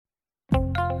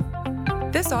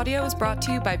This audio is brought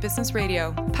to you by Business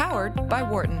Radio, powered by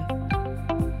Wharton.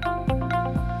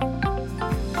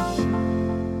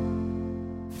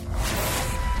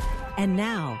 And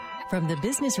now, from the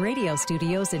Business Radio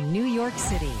studios in New York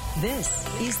City, this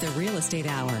is the Real Estate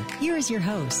Hour. Here is your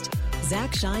host,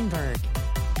 Zach Scheinberg.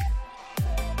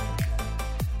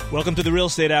 Welcome to the Real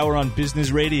Estate Hour on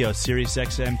Business Radio, Sirius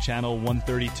XM Channel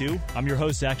 132. I'm your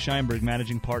host, Zach Scheinberg,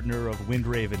 managing partner of Wind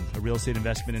Raven, a real estate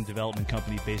investment and development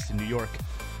company based in New York.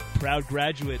 Proud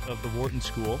graduate of the Wharton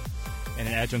School and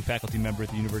an adjunct faculty member at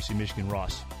the University of Michigan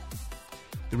Ross.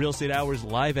 The Real Estate Hour is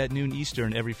live at noon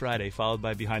Eastern every Friday, followed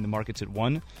by Behind the Markets at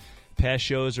 1. Past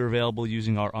shows are available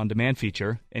using our on-demand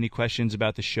feature. Any questions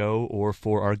about the show or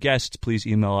for our guests, please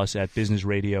email us at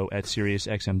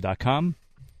businessradio@siriusxm.com.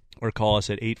 or call us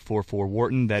at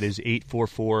 844-WHARTON. That is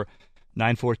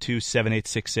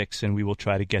 844-942-7866, and we will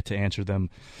try to get to answer them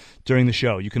during the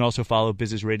show. You can also follow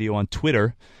Business Radio on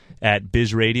Twitter at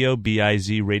BizRadio,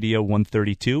 B-I-Z Radio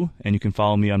 132, and you can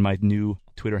follow me on my new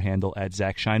Twitter handle at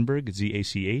Zach Scheinberg,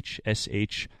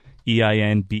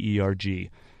 ZachScheinberg.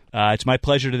 It's my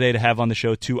pleasure today to have on the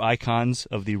show two icons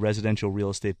of the residential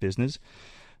real estate business,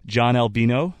 John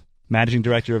Albino, Managing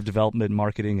Director of Development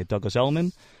Marketing at Douglas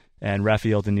Elliman, and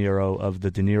Raphael de Niro of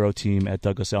the de Niro team at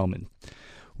Douglas Elliman.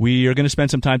 We are going to spend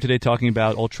some time today talking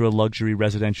about ultra-luxury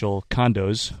residential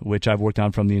condos, which I've worked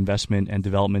on from the investment and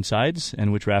development sides,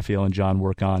 and which Raphael and John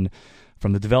work on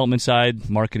from the development side,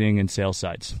 marketing, and sales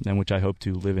sides, and which I hope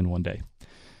to live in one day,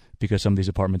 because some of these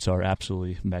apartments are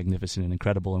absolutely magnificent and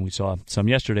incredible, and we saw some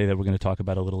yesterday that we're going to talk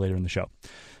about a little later in the show.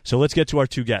 So let's get to our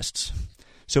two guests.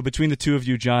 So between the two of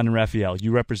you, John and Raphael,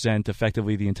 you represent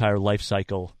effectively the entire life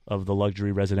cycle of the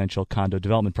luxury residential condo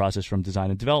development process, from design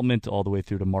and development all the way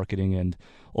through to marketing and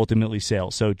ultimately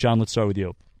sales. So, John, let's start with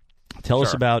you. Tell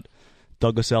us about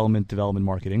Douglas Elliman Development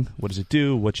Marketing. What does it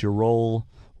do? What's your role?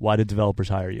 Why did developers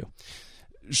hire you?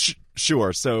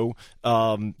 Sure. So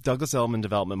Douglas Elliman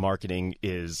Development Marketing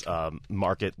is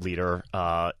market leader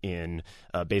in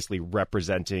basically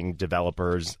representing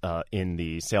developers in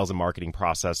the sales and marketing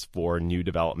process for new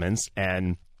developments.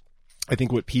 And I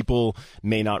think what people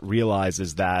may not realize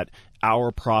is that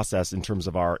our process in terms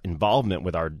of our involvement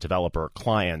with our developer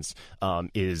clients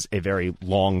is a very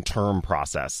long-term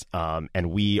process.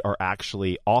 And we are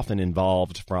actually often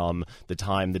involved from the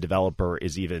time the developer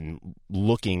is even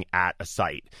looking at a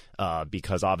site,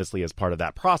 because obviously as part of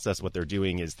that process, what they're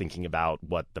doing is thinking about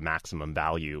what the maximum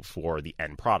value for the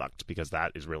end product, because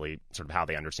that is really sort of how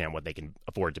they understand what they can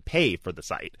afford to pay for the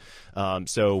site.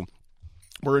 So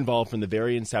we're involved from the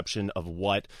very inception of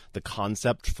what the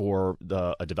concept for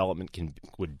a development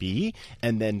would be,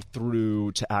 and then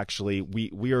through to actually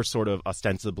we are sort of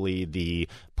ostensibly the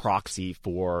proxy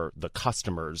for the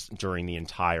customers during the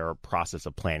entire process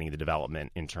of planning the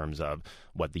development, in terms of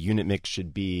what the unit mix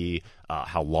should be,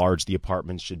 how large the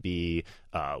apartments should be,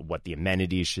 what the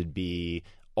amenities should be,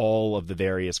 all of the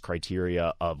various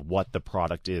criteria of what the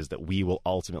product is that we will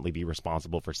ultimately be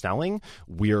responsible for selling.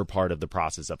 We're part of the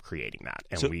process of creating that.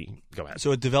 And go ahead.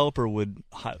 So a developer would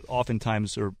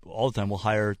oftentimes, or all the time, will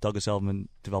hire Douglas Elliman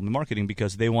Development Marketing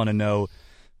because they want to know,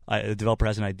 a developer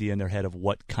has an idea in their head of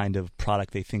what kind of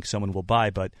product they think someone will buy,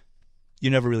 but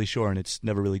you're never really sure, and it's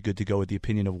never really good to go with the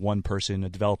opinion of one person, a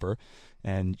developer,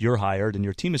 and you're hired and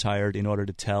your team is hired in order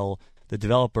to tell the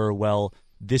developer, well,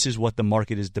 this is what the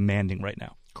market is demanding right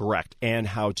now. Correct. And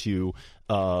how to,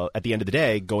 at the end of the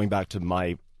day, going back to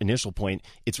my initial point,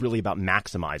 it's really about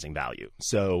maximizing value.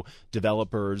 So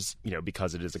developers,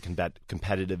 because it is a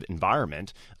competitive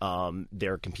environment,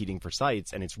 they're competing for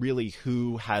sites, and it's really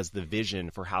who has the vision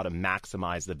for how to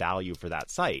maximize the value for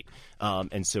that site.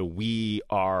 And so we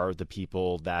are the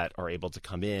people that are able to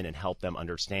come in and help them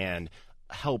understand,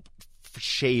 help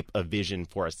shape a vision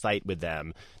for a site with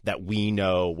them that we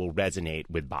know will resonate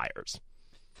with buyers.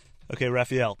 Okay,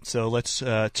 Raphael, so let's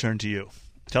turn to you.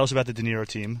 Tell us about the de Niro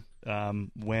team.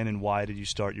 When and why did you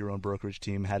start your own brokerage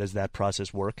team? How does that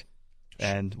process work?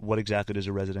 And what exactly does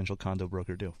a residential condo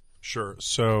broker do? Sure.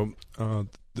 So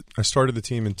I started the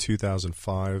team in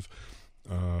 2005,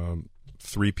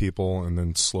 3 people, and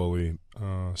then slowly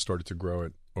started to grow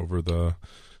it over the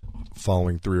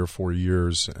following 3 or 4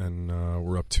 years, and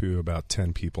we're up to about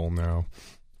 10 people now,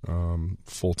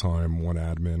 full-time, 1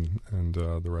 admin, and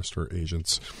the rest are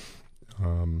agents.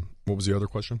 What was the other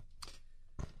question?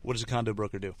 What does a condo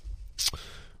broker do?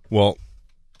 Well,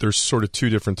 there's sort of 2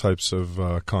 different types of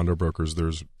condo brokers.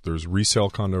 There's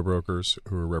resale condo brokers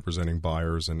who are representing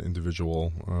buyers and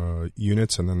individual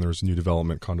units, and then there's new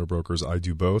development condo brokers. I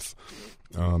do both.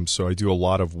 So I do a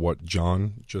lot of what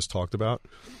John just talked about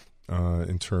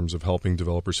in terms of helping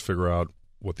developers figure out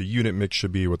what the unit mix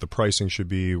should be, what the pricing should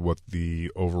be, what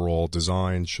the overall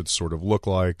design should sort of look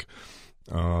like.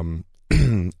 And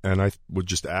I would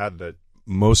just add that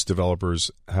most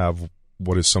developers have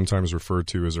what is sometimes referred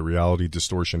to as a reality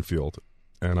distortion field.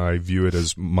 And I view it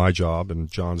as my job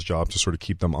and John's job to sort of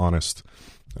keep them honest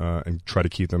and try to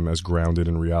keep them as grounded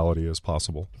in reality as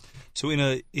possible. So in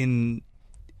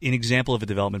an example of a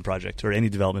development project or any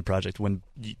development project, when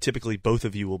typically both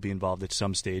of you will be involved at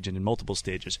some stage and in multiple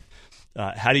stages,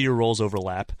 how do your roles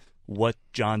overlap? What,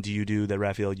 John, do you do that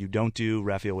Raphael you don't do?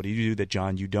 Raphael, what do you do that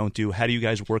John you don't do? How do you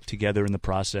guys work together in the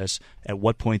process? At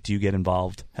what point do you get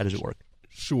involved? How does it work?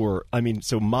 Sure. I mean,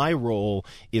 so my role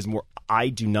is more, I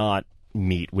do not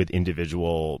meet with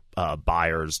individual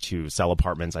buyers to sell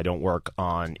apartments. I don't work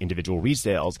on individual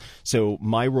resales. So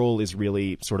my role is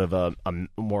really sort of a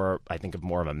more, I think of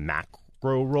more of a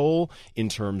macro role in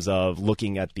terms of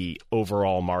looking at the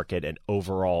overall market and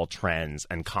overall trends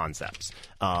and concepts.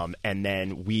 And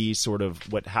then we sort of,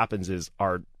 what happens is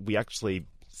we actually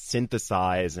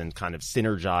synthesize and kind of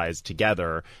synergize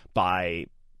together by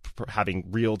having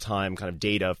real-time kind of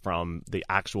data from the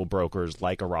actual brokers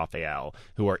like a Raphael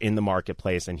who are in the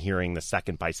marketplace and hearing the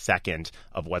second by second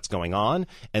of what's going on.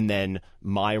 And then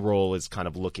my role is kind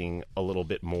of looking a little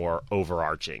bit more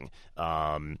overarching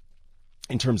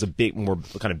in terms of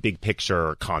big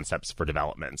picture concepts for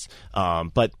developments.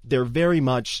 But they're very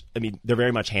much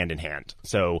hand in hand.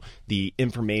 So the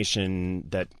information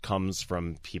that comes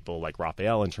from people like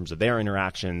Raphael in terms of their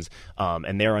interactions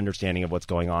and their understanding of what's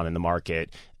going on in the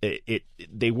market,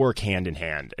 they work hand in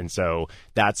hand. And so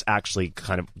that's actually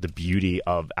kind of the beauty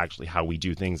of actually how we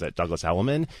do things at Douglas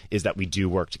Elliman, is that we do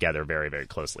work together very, very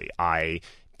closely. I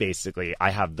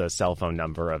have the cell phone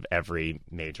number of every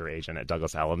major agent at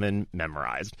Douglas Elliman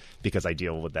memorized because I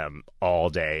deal with them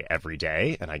all day, every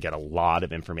day, and I get a lot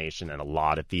of information and a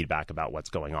lot of feedback about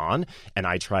what's going on. And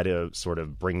I try to sort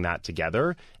of bring that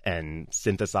together and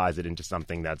synthesize it into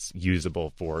something that's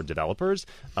usable for developers.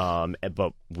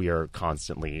 But we are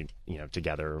constantly,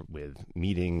 together with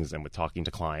meetings and with talking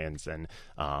to clients, and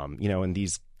and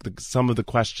some of the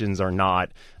questions are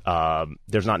not,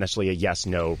 there's not necessarily a yes,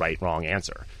 no, right, wrong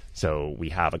answer. So we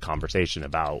have a conversation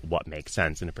about what makes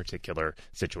sense in a particular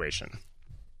situation.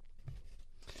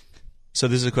 So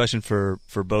this is a question for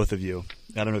both of you.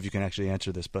 I don't know if you can actually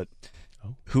answer this, but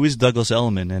who is Douglas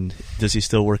Elliman, and does he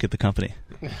still work at the company?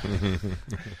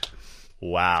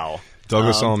 Wow.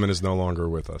 Douglas Elliman is no longer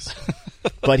with us.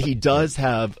 But he does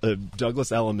have,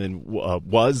 Douglas Elliman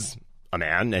was a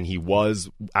man, and he was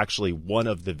actually one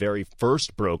of the very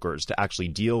first brokers to actually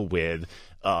deal with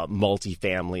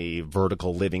multifamily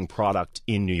vertical living product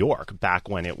in New York back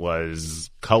when it was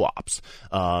co-ops.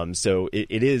 So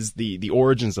it is the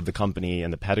origins of the company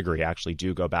and the pedigree actually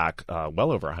do go back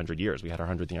well over 100 years. We had our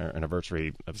 100th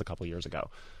anniversary, it was a couple of years ago.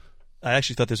 I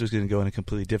actually thought this was going to go in a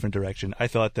completely different direction. I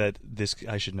thought that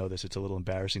I should know this, it's a little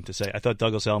embarrassing to say. I thought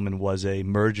Douglas Elliman was a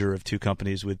merger of two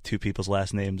companies with two people's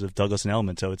last names of Douglas and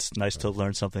Elliman, so it's nice to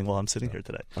learn something while I'm sitting here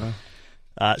today.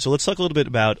 So let's talk a little bit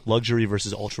about luxury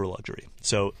versus ultra luxury.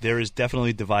 So there is definitely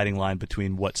a dividing line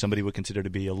between what somebody would consider to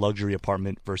be a luxury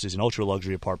apartment versus an ultra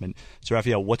luxury apartment. So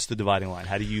Raphael, what's the dividing line?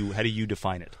 How do you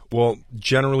define it? Well,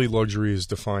 generally luxury is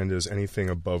defined as anything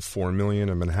above $4 million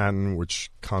in Manhattan,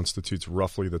 which constitutes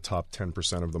roughly the top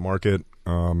 10% of the market.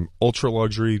 Ultra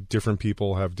luxury, different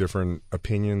people have different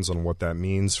opinions on what that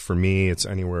means. For me, it's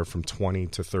anywhere from 20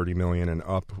 to 30 million and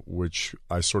up, which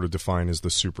I sort of define as the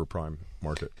super prime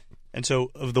market. And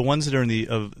so, of the ones that are in the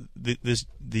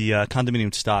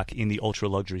condominium stock in the ultra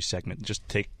luxury segment, just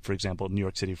take, for example, New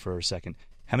York City for a second.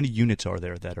 How many units are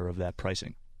there that are of that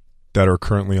pricing? That are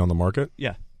currently on the market?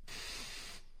 Yeah.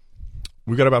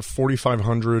 We got about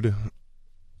 4,500,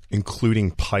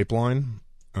 including pipeline.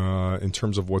 In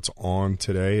terms of what's on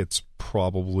today, it's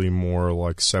probably more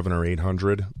like 700 or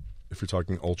 800 if you're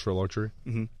talking ultra luxury.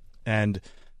 Mm-hmm. And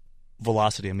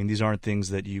velocity. I mean, these aren't things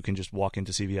that you can just walk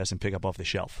into CVS and pick up off the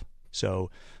shelf.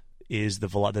 So is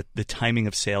the timing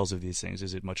of sales of these things,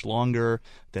 is it much longer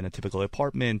than a typical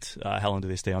apartment? How long do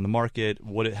they stay on the market?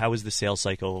 How is the sales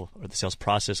cycle or the sales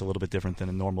process a little bit different than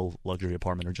a normal luxury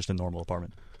apartment or just a normal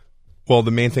apartment? Well,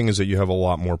 the main thing is that you have a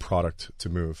lot more product to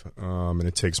move, and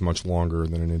it takes much longer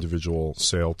than an individual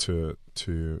sale to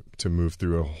move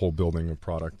through a whole building of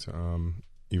product,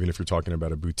 even if you're talking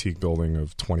about a boutique building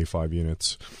of 25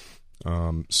 units.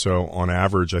 So on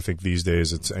average, I think these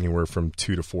days it's anywhere from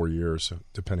 2 to 4 years,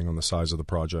 depending on the size of the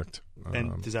project.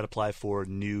 And does that apply for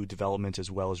new development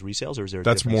as well as resales, or is there a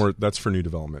that's difference? That's for new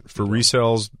development. For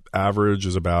resales, average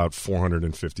is about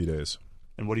 450 days.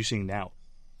 And what are you seeing now?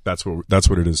 That's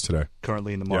what it is today.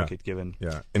 currently in the market, given.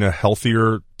 Yeah. In a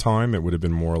healthier time, it would have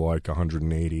been more like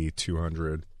 180,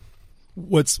 200.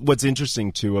 What's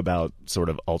interesting too about sort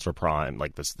of ultra prime,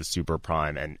 like the super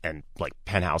prime and like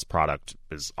penthouse product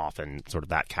is often sort of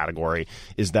that category,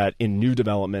 is that in new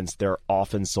developments they're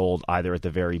often sold either at the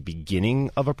very beginning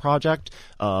of a project,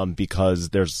 because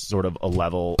there's sort of a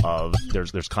level of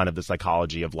there's kind of the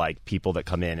psychology of like people that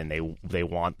come in and they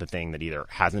want the thing that either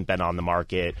hasn't been on the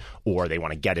market, or they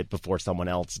want to get it before someone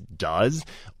else does,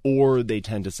 or they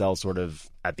tend to sell sort of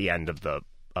at the end of the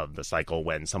cycle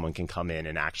when someone can come in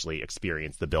and actually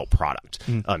experience the built product.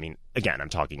 I mean, again, I'm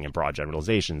talking in broad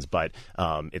generalizations, but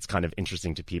it's kind of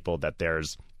interesting to people that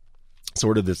there's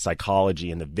sort of this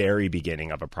psychology in the very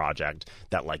beginning of a project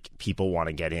that like people want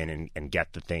to get in and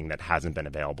get the thing that hasn't been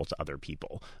available to other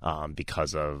people,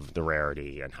 because of the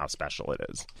rarity and how special it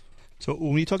is. So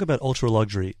when you talk about ultra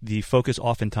luxury, the focus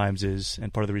oftentimes is,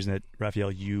 and part of the reason that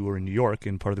Raphael, you are in New York,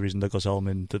 and part of the reason Douglas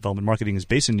Elliman Development Marketing is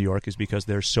based in New York is because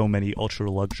there's so many ultra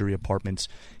luxury apartments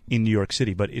in New York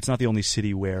City. But it's not the only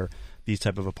city where these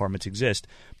type of apartments exist.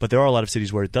 But there are a lot of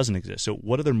cities where it doesn't exist. So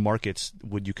what other markets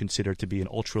would you consider to be an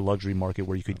ultra luxury market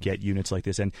where you could get units like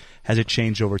this? And has it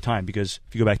changed over time? Because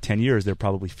if you go back 10 years, there are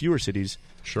probably fewer cities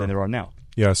than there are now.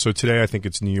 Yeah, so today I think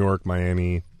it's New York,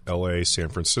 Miami, LA, San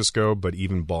Francisco, but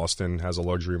even Boston has a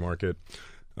luxury market.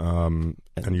 And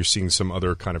you're seeing some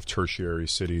other kind of tertiary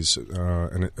cities,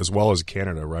 and as well as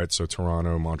Canada, right? So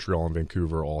Toronto, Montreal, and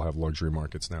Vancouver all have luxury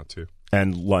markets now too.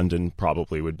 And London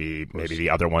probably would be maybe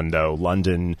the other one, though.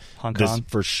 London, Hong Kong?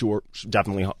 for sure,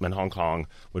 definitely, and Hong Kong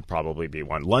would probably be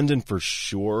one. London, for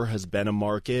sure, has been a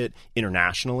market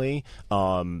internationally.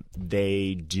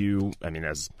 They do, I mean,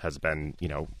 as has been,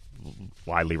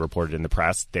 widely reported in the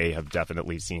press, they have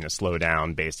definitely seen a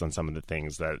slowdown based on some of the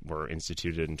things that were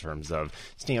instituted in terms of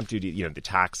stamp duty, the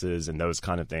taxes and those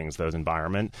kind of things, those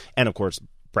environment. And of course,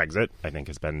 Brexit, I think,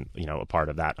 has been, a part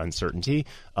of that uncertainty.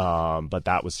 But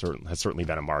that has certainly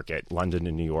been a market. London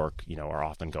and New York, are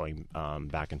often going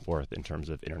back and forth in terms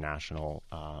of international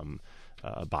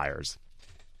buyers.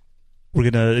 We're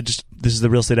going to this is the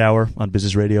Real Estate Hour on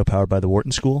Business Radio, powered by the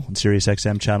Wharton School on Sirius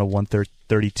XM channel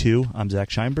 132. I'm Zach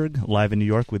Scheinberg, live in New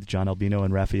York with John Albino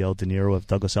and Raphael De Niro of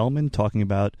Douglas Elliman, talking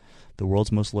about the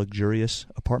world's most luxurious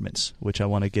apartments, which I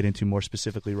want to get into more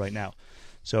specifically right now.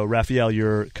 So, Raphael,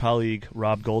 your colleague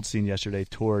Rob Goldstein yesterday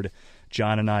toured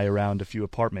John and I around a few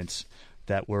apartments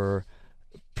that were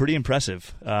pretty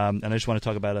impressive. And I just want to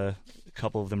talk about a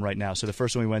couple of them right now. So the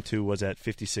first one we went to was at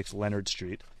 56 Leonard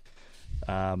Street.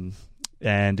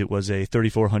 And it was a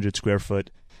 3,400 square foot,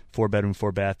 4-bedroom,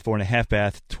 4-bath, 4.5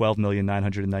 bath,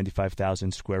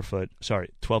 12,995,000 square foot. Sorry,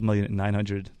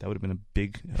 12,900,000. That would have been a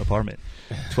big apartment.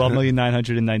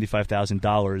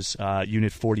 $12,995,000,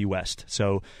 unit 40 West.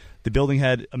 So the building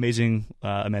had amazing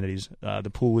amenities.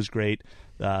 The pool was great.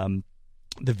 The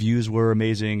views were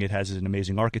amazing. It has an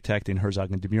amazing architect in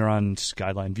Herzog and de Meuron,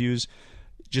 skyline views.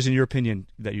 Just in your opinion,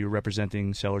 that you're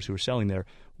representing sellers who are selling there,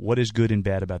 what is good and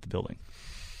bad about the building?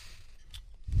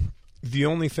 The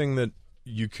only thing that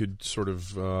you could sort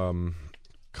of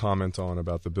comment on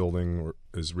about the building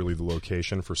is really the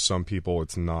location. For some people,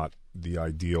 it's not the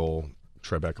ideal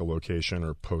Tribeca location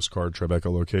or postcard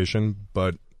Tribeca location,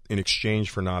 but in exchange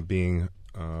for not being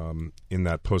in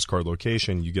that postcard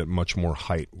location, you get much more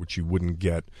height, which you wouldn't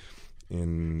get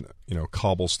in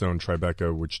cobblestone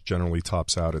Tribeca, which generally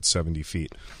tops out at 70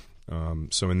 feet.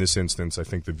 So in this instance, I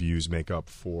think the views make up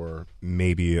for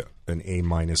maybe an A-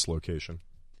 location.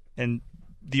 And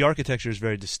the architecture is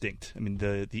very distinct. I mean,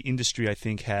 the industry, I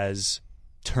think, has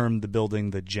termed the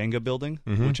building the Jenga building,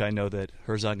 which I know that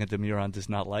Herzog and de Meuron does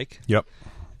not like. Yep.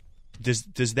 Does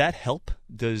that help?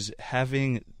 Does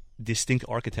having distinct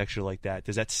architecture like that,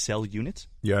 does that sell units?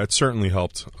 Yeah, it certainly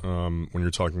helped when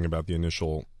you're talking about the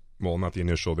initial. Well, not the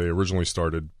initial. They originally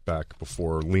started back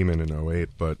before Lehman in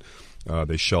 2008, but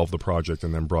they shelved the project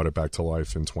and then brought it back to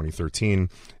life in 2013,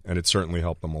 and it certainly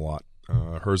helped them a lot.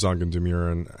 Herzog and de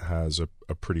Meuron has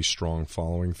a pretty strong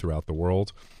following throughout the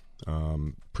world,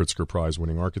 Pritzker Prize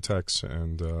winning architects,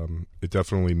 and it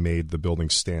definitely made the building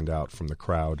stand out from the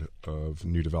crowd of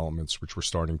new developments which were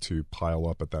starting to pile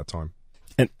up at that time.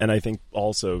 And I think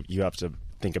also you have to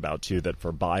think about too that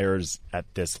for buyers at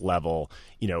this level,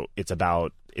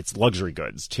 it's luxury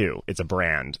goods too. It's a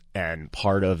brand, and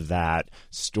part of that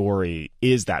story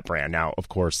is that brand. Now, of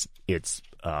course, it's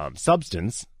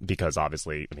substance, because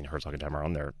obviously, I mean, Herzog and de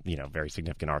Meuron, they're very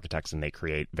significant architects and they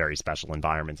create very special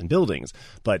environments and buildings.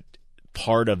 But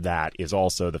part of that is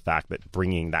also the fact that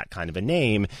bringing that kind of a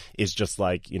name is just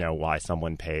like, why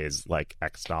someone pays like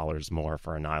X dollars more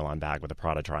for a nylon bag with a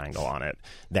Prada triangle on it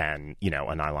than,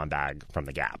 a nylon bag from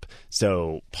the Gap.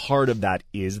 So part of that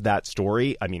is that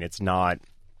story. I mean, it's not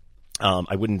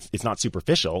it's not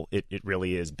superficial. It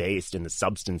really is based in the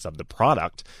substance of the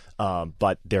product.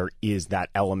 But there is that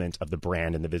element of the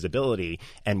brand and the visibility.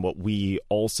 And what we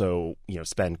also,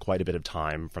 spend quite a bit of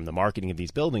time from the marketing of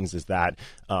these buildings is that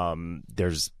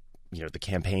there's, the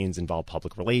campaigns involve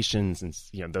public relations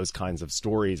and, those kinds of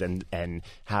stories, and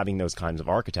having those kinds of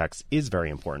architects is very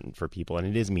important for people, and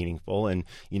it is meaningful. And,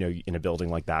 in a building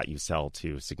like that, you sell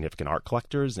to significant art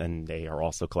collectors, and they are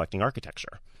also collecting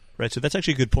architecture. Right, so that's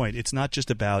actually a good point. It's not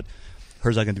just about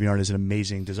Herzog & de Meuron is an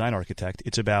amazing design architect.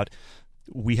 It's about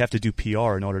we have to do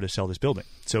PR in order to sell this building.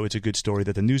 So it's a good story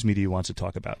that the news media wants to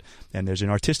talk about. And there's an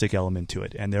artistic element to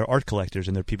it. And there are art collectors,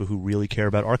 and there are people who really care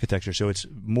about architecture. So it's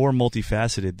more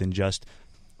multifaceted than just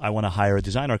I want to hire a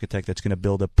design architect that's going to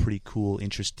build a pretty cool,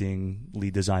 interestingly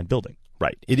designed building.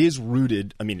 Right. It is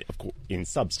rooted, I mean, of course, in the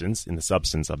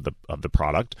substance of the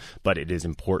product, but it is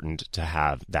important to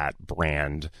have that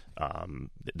brand.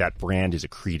 That brand is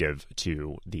accretive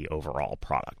to the overall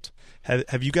product.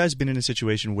 Have you guys been in a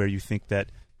situation where you think that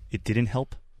it didn't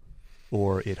help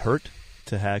or it hurt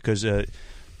to have? Because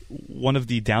one of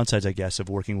the downsides, I guess, of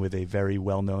working with a very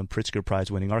well-known Pritzker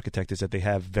Prize-winning architect is that they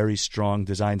have very strong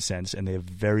design sense and they have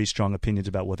very strong opinions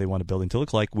about what they want a building to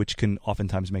look like, which can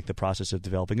oftentimes make the process of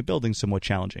developing a building somewhat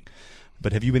challenging.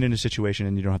 But have you been in a situation,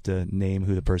 and you don't have to name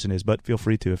who the person is, but feel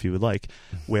free to if you would like,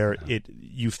 where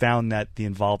you found that the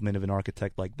involvement of an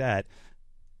architect like that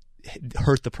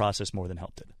hurt the process more than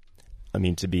helped it? I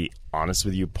mean, to be honest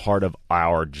with you, part of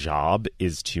our job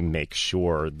is to make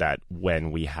sure that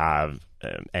when we have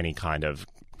any kind of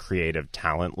creative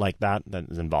talent like that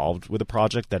is involved with a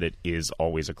project, that it is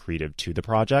always accretive to the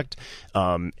project,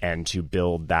 and to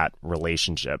build that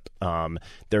relationship.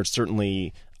 There's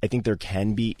certainly, I think there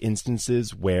can be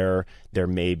instances where there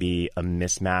may be a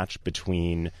mismatch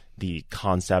between the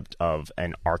concept of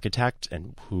an architect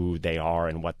and who they are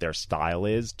and what their style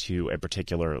is to a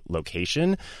particular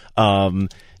location.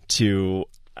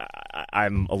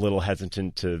 I'm a little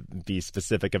hesitant to be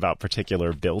specific about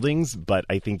particular buildings, but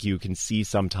I think you can see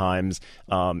sometimes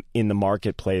in the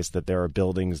marketplace that there are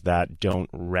buildings that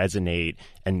don't resonate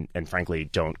and frankly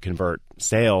don't convert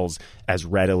sales as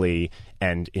readily.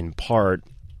 And in part,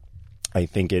 I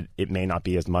think it may not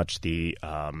be as much the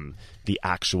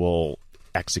actual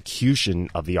execution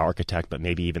of the architect, but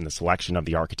maybe even the selection of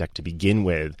the architect to begin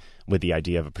with the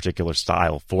idea of a particular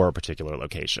style for a particular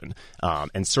location.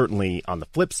 And certainly on the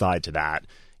flip side to that,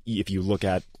 if you look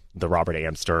at the Robert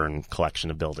A.M. Stern collection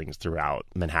of buildings throughout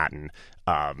Manhattan,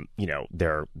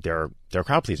 they're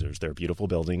crowd pleasers. They're beautiful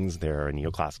buildings. They're a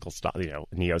neoclassical style,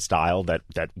 neo style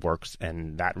that works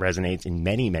and that resonates in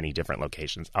many, many different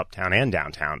locations, uptown and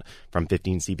downtown, from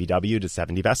 15 CPW to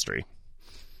 70 Vestry.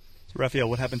 Raphael,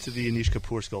 what happened to the Anish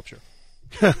Kapoor sculpture?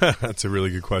 That's a really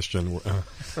good question.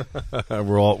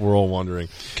 We're all wondering.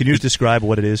 Can you describe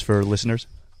what it is for listeners?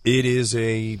 It is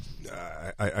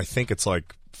I think it's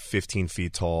like 15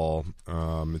 feet tall.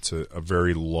 It's a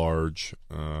very large,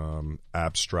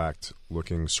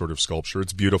 abstract-looking sort of sculpture.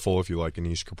 It's beautiful if you like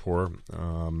Anish Kapoor,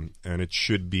 and it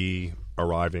should be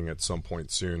arriving at some point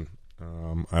soon.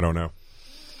 I don't know.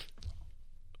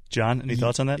 John, any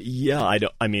thoughts on that? Yeah,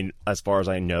 I mean, as far as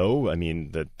I know,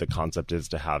 the concept is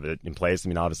to have it in place. I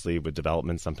mean, obviously, with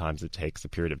development, sometimes it takes a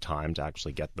period of time to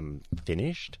actually get them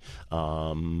finished.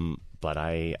 But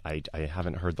I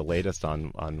haven't heard the latest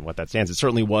on what that stands. It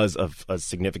certainly was a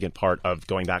significant part of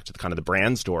going back to the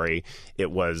brand story. It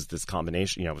was this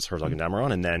combination, it was Herzog and de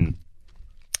Meuron, and then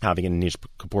having an Anish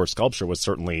Kapoor sculpture was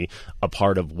certainly a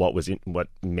part of what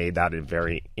made that a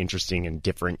very interesting and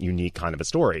different, unique kind of a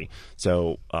story.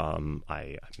 So I'm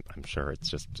sure it's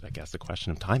just, I guess, a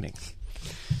question of timing.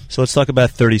 So let's talk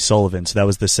about 30 Sullivan. So that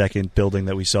was the second building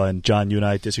that we saw. And John, you and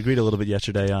I disagreed a little bit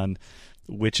yesterday on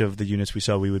which of the units we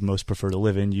saw we would most prefer to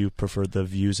live in. You preferred the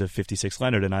views of 56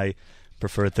 Leonard, and I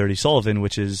preferred 30 Sullivan,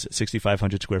 which is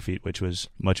 6,500 square feet, which was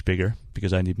much bigger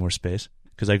because I need more space.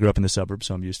 Because I grew up in the suburbs,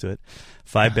 so I'm used to it.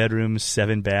 5 bedrooms,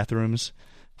 7 bathrooms,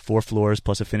 4 floors,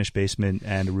 plus a finished basement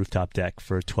and a rooftop deck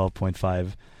for a cool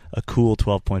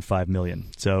 $12.5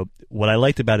 million. So what I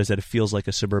liked about it is that it feels like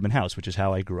a suburban house, which is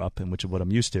how I grew up and which is what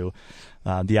I'm used to.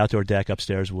 The outdoor deck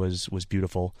upstairs was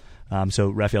beautiful.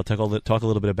 So Raphael, talk a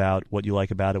little bit about what you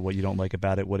like about it, what you don't like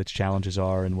about it, what its challenges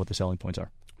are, and what the selling points are.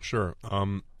 Sure.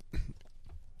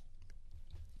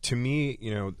 To me,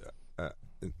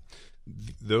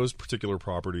 those particular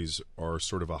properties are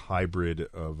sort of a hybrid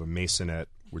of a maisonette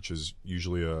which is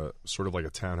usually a sort of like a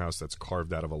townhouse that's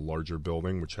carved out of a larger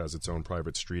building, which has its own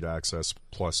private street access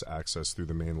plus access through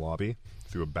the main lobby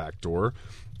through a back door.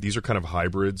 These are kind of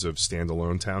hybrids of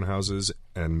standalone townhouses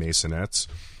and maisonettes.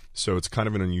 So it's kind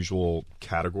of an unusual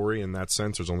category in that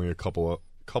sense. There's only a couple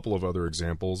of other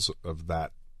examples of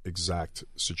that exact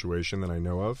situation that I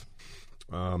know of.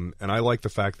 And I like the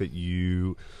fact that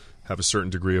you have a certain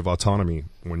degree of autonomy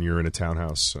when you're in a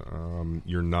townhouse.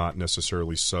 You're not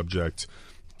necessarily subject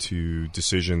to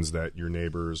decisions that your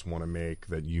neighbors want to make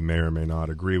that you may or may not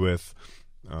agree with.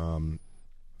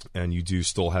 And you do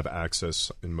still have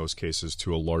access, in most cases,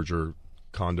 to a larger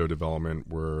condo development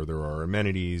where there are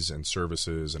amenities and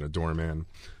services and a doorman.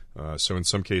 So in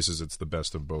some cases, it's the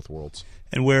best of both worlds.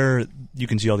 And where you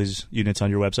can see all these units on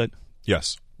your website?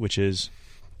 Yes. Which is?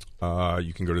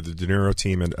 You can go to the Niro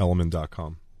team at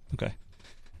element.com. Okay.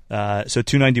 So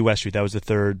 290 West Street, that was the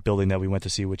third building that we went to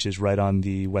see, which is right on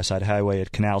the West Side Highway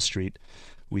at Canal Street.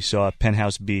 We saw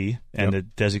Penthouse B, and the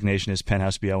designation is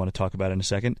Penthouse B. I want to talk about it in a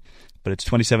second. But it's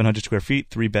 2,700 square feet,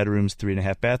 3 bedrooms,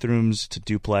 3.5 bathrooms. It's a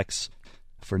duplex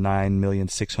for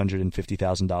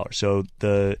 $9,650,000. So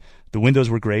the windows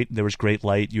were great. There was great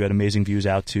light. You had amazing views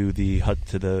out to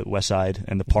the west side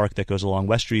and the park that goes along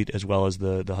West Street, as well as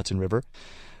the Hudson River.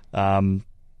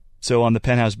 So on the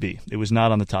Penthouse B, it was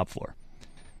not on the top floor.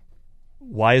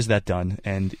 Why is that done,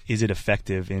 and is it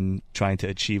effective in trying to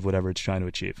achieve whatever it's trying to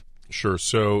achieve? Sure.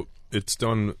 So it's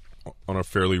done on a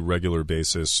fairly regular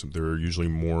basis. There are usually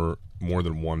more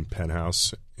than one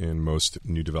penthouse in most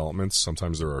new developments.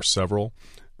 Sometimes there are several.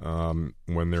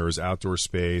 When there is outdoor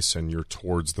space and you're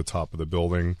towards the top of the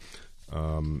building,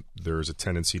 there's a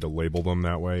tendency to label them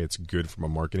that way. It's good from a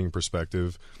marketing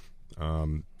perspective.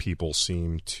 People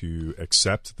seem to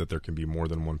accept that there can be more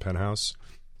than one penthouse,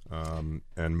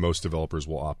 and most developers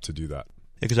will opt to do that.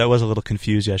 Because I was a little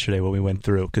confused yesterday when we went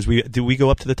through. Because did we go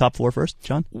up to the top floor first,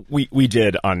 John? We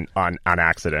did on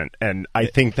accident, and I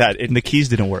think that and the keys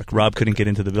didn't work. Rob couldn't get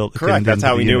into the building. Correct. That's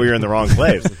how we knew we were in the wrong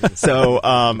place. So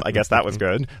I guess that was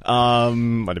good.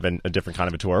 Might have been a different kind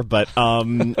of a tour, but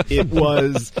it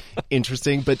was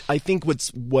interesting. But I think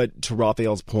what to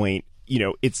Raphael's point,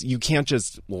 you can't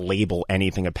just label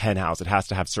anything a penthouse. It has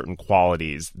to have certain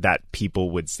qualities that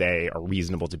people would say are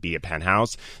reasonable to be a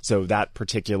penthouse. So that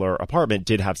particular apartment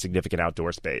did have significant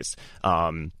outdoor space,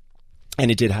 and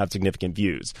it did have significant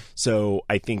views. So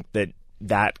I think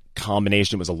that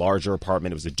combination was a larger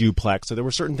apartment. It was a duplex. So there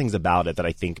were certain things about it that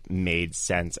I think made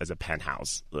sense as a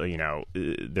penthouse.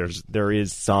 There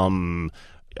is some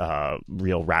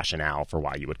real rationale for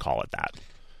why you would call it that.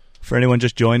 For anyone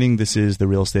just joining, this is the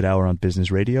Real Estate Hour on Business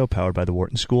Radio, powered by the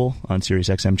Wharton School on Sirius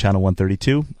XM Channel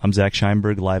 132. I'm Zach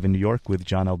Scheinberg, live in New York with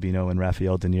John Albino and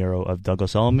Raphael De Niro of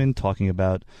Douglas Elliman, talking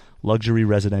about luxury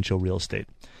residential real estate.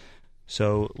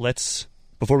 So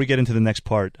before we get into the next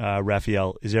part,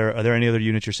 Raphael, are there any other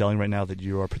units you're selling right now that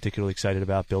you are particularly excited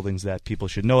about, buildings that people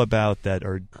should know about, that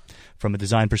are from a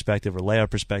design perspective or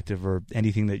layout perspective, or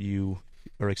anything that you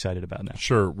are excited about now?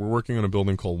 Sure. We're working on a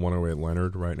building called 108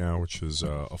 Leonard right now, which is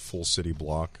a full city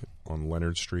block on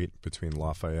Leonard Street between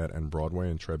Lafayette and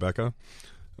Broadway in Tribeca.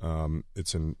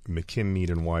 It's in McKim Mead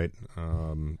and White,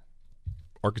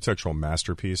 architectural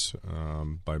masterpiece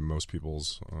by most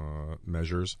people's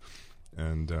measures,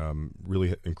 and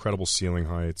really incredible ceiling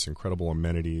heights, incredible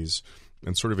amenities,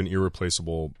 and sort of an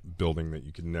irreplaceable building that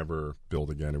you could never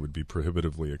build again. It would be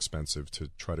prohibitively expensive to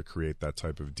try to create that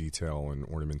type of detail and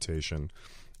ornamentation.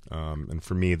 And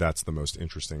for me, that's the most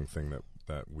interesting thing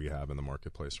that we have in the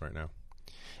marketplace right now.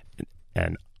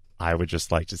 And I would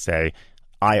just like to say,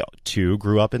 I too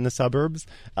grew up in the suburbs,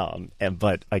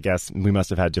 but I guess we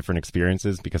must have had different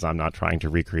experiences because I'm not trying to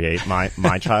recreate my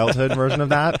childhood version of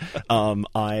that.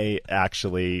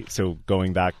 So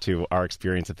going back to our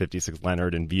experience at 56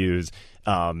 Leonard and views,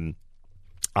 I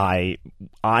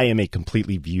am a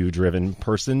completely view-driven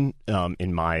person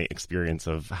in my experience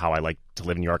of how I like to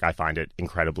live in New York. I find it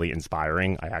incredibly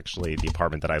inspiring. The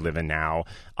apartment that I live in now,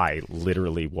 I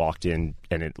literally walked in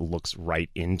and it looks right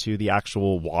into the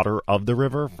actual water of the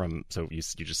river. So you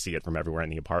just see it from everywhere in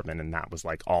the apartment, and that was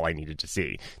like all I needed to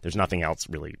see. There's nothing else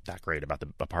really that great about the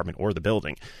apartment or the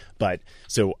building. But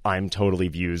so I'm totally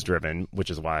views-driven, which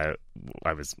is why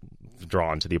I was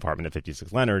drawn to the apartment at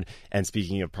 56 Leonard. And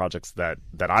speaking of projects that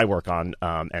I work on,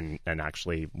 and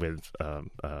actually with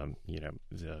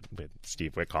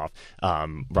Steve Witkoff,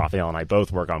 Raphael and I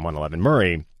both work on 111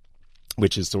 Murray,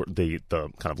 which is sort of the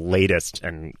kind of latest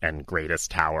and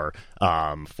greatest tower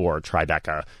for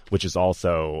Tribeca, which is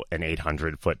also an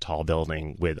 800-foot tall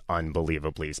building with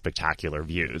unbelievably spectacular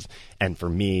views. And for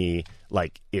me,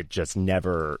 like, it just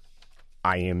never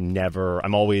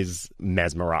I'm always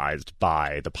mesmerized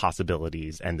by the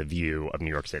possibilities and the view of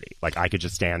New York City. Like, I could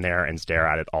just stand there and stare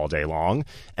at it all day long.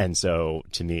 And so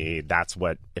to me, that's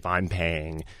what, if I'm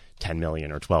paying 10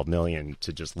 million or 12 million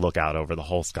to just look out over the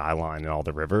whole skyline and all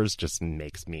the rivers, just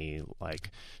makes me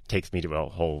takes me to a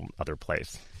whole other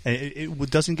place. And it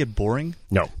doesn't get boring?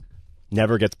 No.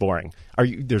 Never gets boring.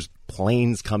 There's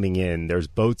planes coming in. There's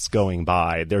boats going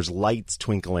by. There's lights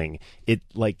twinkling.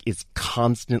 It's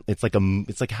constant. It's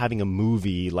like having a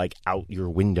movie out your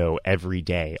window every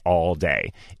day, all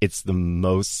day. It's the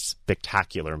most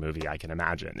spectacular movie I can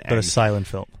imagine. But a silent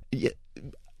film. Yeah,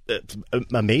 it's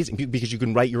amazing because you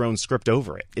can write your own script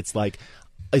over it. It's like.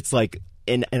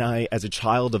 And I, as a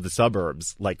child of the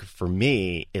suburbs, for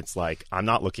me, it's I'm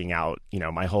not looking out.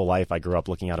 My whole life I grew up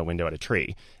looking out a window at a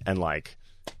tree, and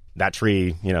that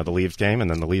tree, the leaves came and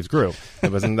then the leaves grew.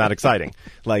 It wasn't that exciting.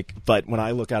 But when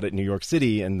I look out at New York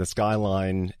City and the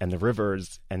skyline and the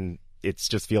rivers, and it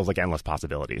just feels like endless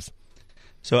possibilities.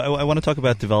 So I want to talk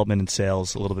about development and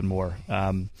sales a little bit more.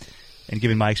 And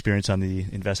given my experience on the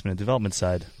investment and development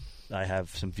side, I have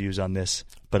some views on this,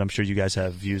 but I'm sure you guys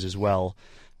have views as well.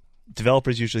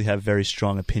 Developers usually have very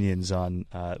strong opinions on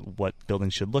what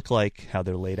buildings should look like, how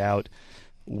they're laid out,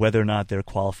 whether or not they're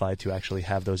qualified to actually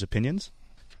have those opinions.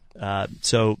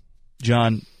 So,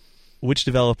 John, which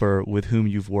developer with whom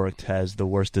you've worked has the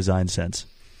worst design sense?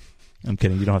 I'm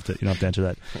kidding. You don't have to answer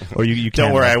that. Or you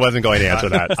don't worry. I wasn't going to answer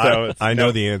that. So I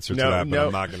know the answer to that, but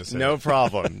I'm not going to say. No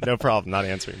problem. No problem. Not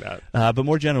answering that. But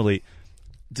more generally,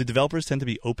 do developers tend to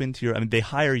be open to they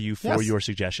hire you for your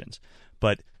suggestions,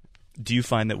 but do you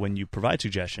find that when you provide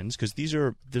suggestions, because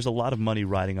there's a lot of money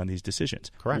riding on these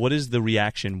decisions. Correct. What is the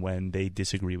reaction when they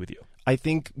disagree with you? I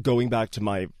think, going back to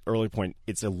my earlier point,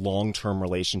 it's a long-term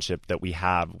relationship that we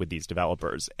have with these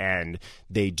developers, and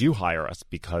they do hire us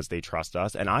because they trust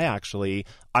us. And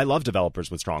I love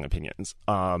developers with strong opinions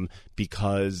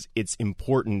because it's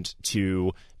important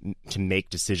to make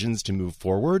decisions to move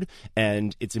forward,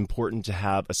 and it's important to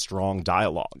have a strong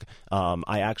dialogue.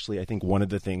 I think one of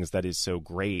the things that is so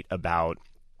great about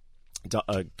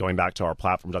going back to our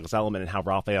platform, Douglas Elliman, and how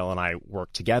Raphael and I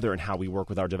work together and how we work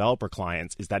with our developer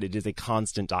clients is that it is a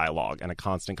constant dialogue and a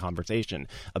constant conversation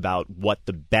about what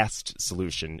the best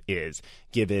solution is,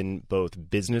 given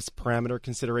both business parameter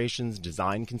considerations,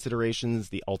 design considerations,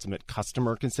 the ultimate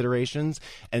customer considerations.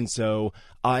 And so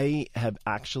I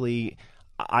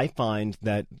find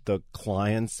that the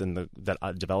clients and the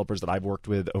developers that I've worked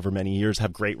with over many years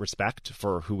have great respect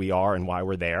for who we are and why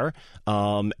we're there.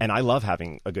 And I love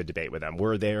having a good debate with them.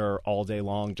 We're there all day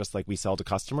long, just like we sell to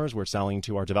customers. We're selling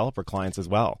to our developer clients as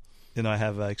well. I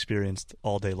have experienced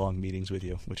all day long meetings with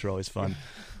you, which are always fun.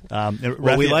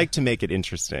 Well, we like to make it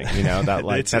interesting,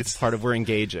 that's part of we're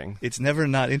engaging. It's never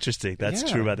not interesting. That's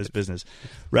true about this business.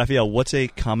 Raphael, what's a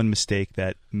common mistake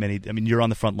that you're on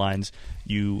the front lines,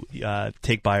 you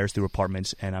take buyers through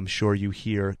apartments, and I'm sure you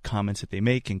hear comments that they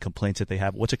make and complaints that they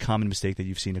have. What's a common mistake that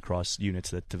you've seen across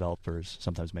units that developers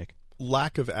sometimes make?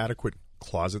 Lack of adequate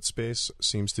closet space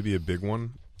seems to be a big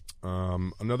one.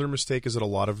 Another mistake is that a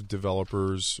lot of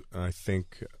developers, I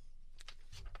think,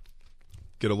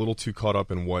 get a little too caught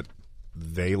up in what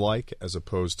they like as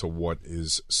opposed to what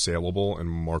is saleable and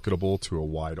marketable to a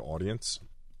wide audience.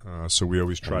 So we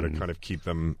always try to kind of keep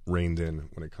them reined in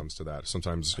when it comes to that.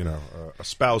 Sometimes, a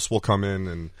spouse will come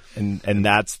in and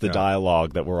that's the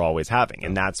dialogue that we're always having,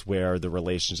 and that's where the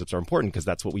relationships are important because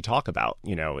that's what we talk about.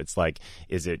 It's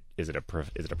is it a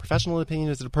professional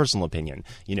opinion? Is it a personal opinion?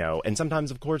 And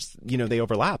sometimes, of course, they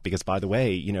overlap because, by the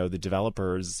way, the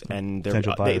developers and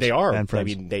they are. And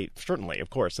they certainly,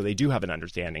 of course, so they do have an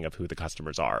understanding of who the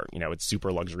customers are. It's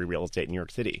super luxury real estate in New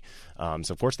York City, so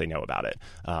of course they know about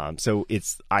it. So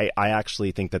it's. I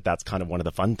actually think that that's kind of one of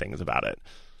the fun things about it.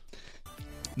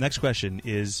 Next question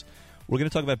is, we're going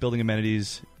to talk about building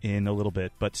amenities in a little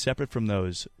bit, but separate from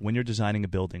those, when you're designing a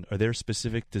building, are there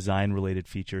specific design-related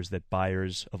features that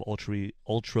buyers of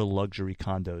ultra-luxury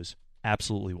condos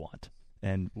absolutely want?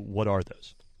 And what are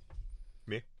those?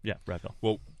 Me? Yeah, Raphael.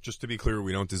 Well, just to be clear,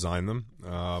 we don't design them.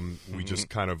 We just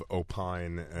kind of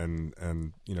opine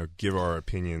and give our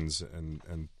opinions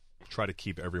and try to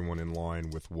keep everyone in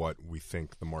line with what we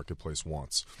think the marketplace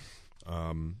wants.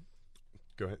 Go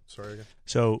ahead. Sorry again.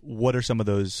 So what are some of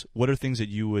those? What are things that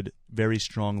you would very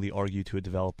strongly argue to a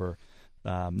developer?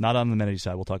 Not on the amenity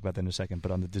side, we'll talk about that in a second,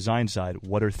 but on the design side,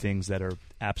 what are things that are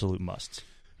absolute musts?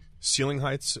 Ceiling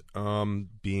heights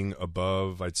being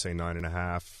above, I'd say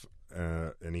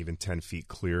 9.5 and even 10 feet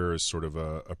clear is sort of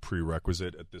a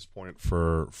prerequisite at this point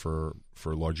for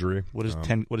luxury. What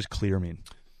does clear mean?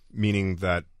 Meaning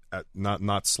that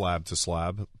not slab to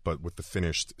slab, but with the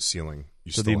finished ceiling,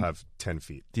 you So still have 10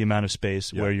 feet. The amount of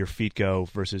space Yeah. where your feet go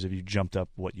versus if you jumped up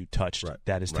what you touched, Right.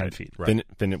 that is 10 Right. feet.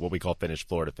 Right. What we call finished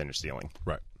floor to finished ceiling.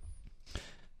 Right.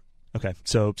 Okay,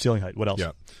 so ceiling height. What else?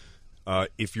 Yeah.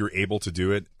 If you're able to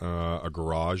do it, a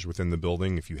garage within the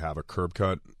building, if you have a curb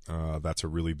cut, that's a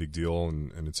really big deal,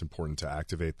 and it's important to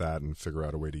activate that and figure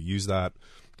out a way to use that.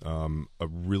 A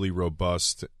really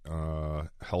robust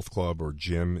health club or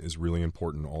gym is really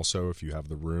important also. If you have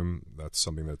the room, that's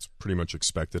something that's pretty much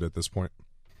expected at this point.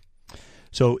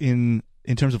 So in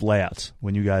terms of layouts,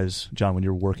 when you guys, John, when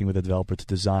you're working with a developer to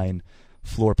design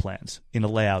floor plans, in a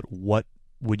layout, what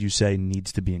would you say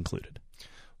needs to be included?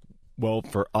 Well,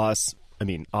 for us, I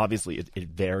mean, obviously it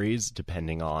varies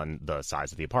depending on the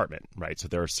size of the apartment, right? So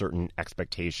there are certain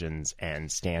expectations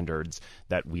and standards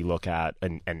that we look at,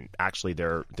 and actually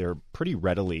they're pretty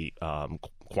readily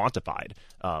quantified.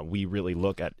 We really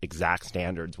look at exact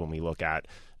standards when we look at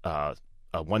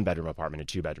a one-bedroom apartment, a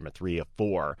two-bedroom, a three, a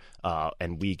four,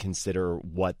 and we consider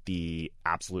what the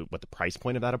price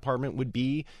point of that apartment would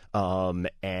be,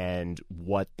 and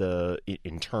what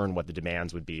in turn what the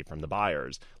demands would be from the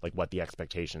buyers, like what the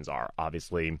expectations are.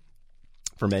 Obviously,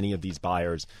 for many of these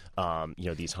buyers,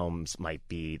 these homes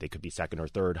they could be second or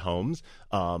third homes,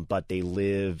 but they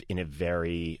live in a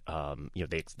very,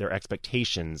 their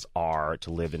expectations are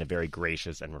to live in a very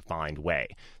gracious and refined way.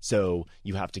 So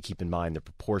you have to keep in mind the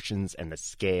proportions and the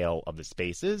scale of the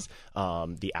spaces,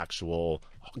 the actual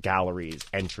galleries,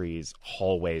 entries,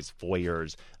 hallways,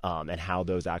 foyers, and how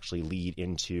those actually lead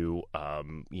into,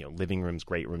 living rooms,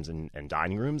 great rooms, and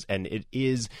dining rooms. And it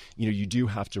is, you do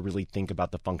have to really think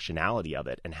about the functionality of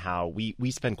it, and how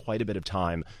we spend quite a bit of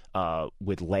time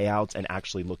with layouts and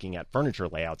actually looking at furniture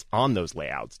layouts on those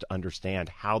layouts to understand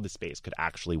how the space could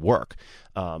actually work.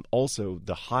 Also,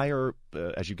 the higher,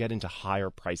 as you get into higher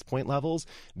price point levels,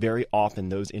 very often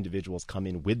those individuals come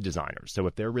in with designers. So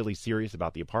if they're really serious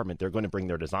about the apartment, they're going to bring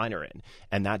their designer in,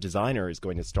 and that designer is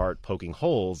going to start poking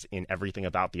holes in everything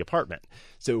about the apartment.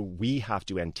 So we have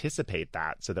to anticipate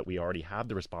that so that we already have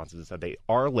the responses so they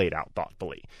are laid out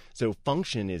thoughtfully. So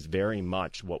function is very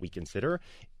much what we consider,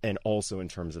 and also in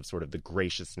terms of sort of the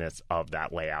graciousness of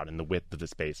that layout and the width of the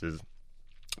spaces,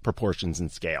 proportions,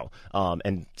 and scale.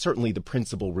 And certainly the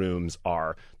principal rooms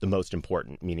are the most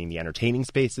important, meaning the entertaining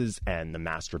spaces and the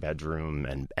master bedroom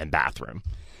and bathroom.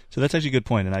 So that's actually a good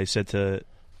point. And I said to,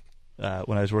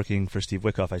 when I was working for Steve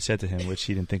Wickoff, I said to him, which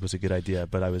he didn't think was a good idea,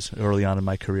 but I was early on in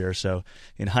my career, so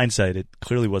in hindsight, it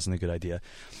clearly wasn't a good idea.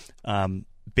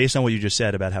 Based on what you just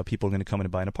said about how people are going to come in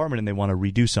and buy an apartment and they want to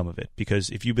redo some of it,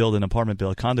 because if you build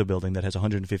a condo building that has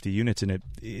 150 units in it,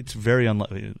 it's very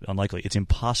unlikely. It's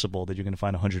impossible that you're going to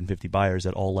find 150 buyers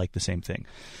that all like the same thing.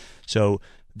 So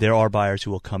there are buyers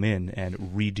who will come in and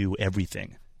redo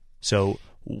everything. So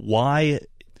why?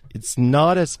 It's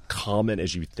not as common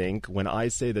as you think. When I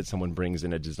say that someone brings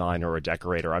in a designer or a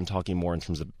decorator, I'm talking more in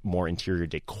terms of more interior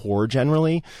decor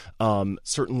generally.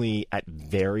 Certainly at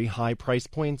very high price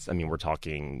points. I mean, we're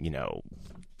talking,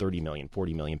 $30 million,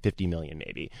 $40 million, $50 million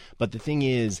maybe. But the thing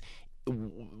is,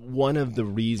 one of the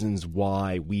reasons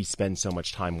why we spend so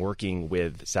much time working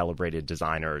with celebrated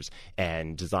designers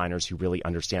and designers who really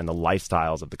understand the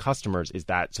lifestyles of the customers is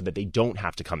that so that they don't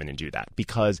have to come in and do that.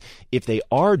 Because if they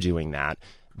are doing that,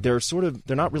 they're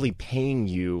not really paying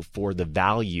you for the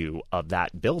value of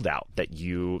that build out that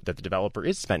the developer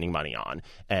is spending money on,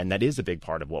 and that is a big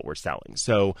part of what we're selling.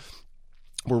 So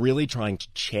we're really trying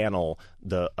to channel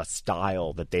a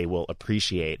style that they will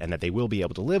appreciate and that they will be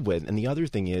able to live with. And the other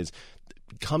thing is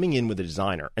coming in with a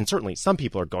designer, and certainly some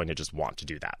people are going to just want to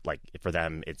do that. Like for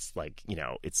them, it's like,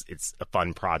 it's a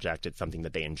fun project. It's something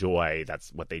that they enjoy.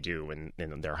 That's what they do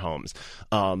in their homes.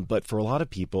 But for a lot of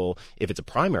people, if it's a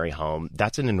primary home,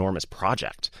 that's an enormous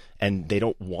project, and they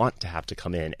don't want to have to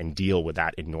come in and deal with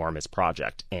that enormous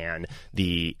project and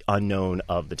the unknown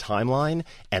of the timeline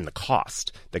and the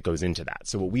cost that goes into that.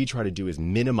 So what we try to do is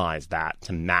minimize that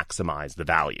to maximize the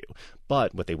value.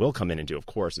 But what they will come in and do, of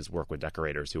course, is work with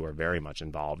decorators who are very much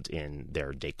involved in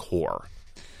their decor.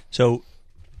 So,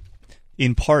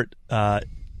 in part,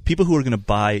 people who are going to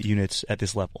buy units at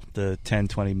this level, the $10,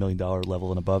 $20 million level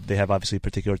and above, they have obviously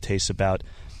particular tastes about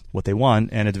what they want.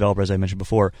 And a developer, as I mentioned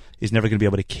before, is never going to be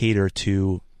able to cater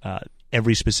to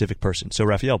every specific person. So,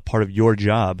 Raphael, part of your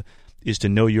job is to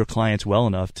know your clients well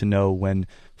enough to know when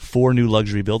 4 new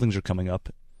luxury buildings are coming up,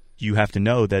 you have to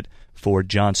know that for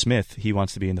John Smith, he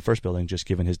wants to be in the first building, just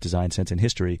given his design sense and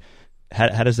history.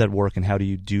 How does that work, and how do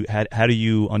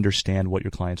you understand what your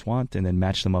clients want and then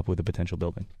match them up with a potential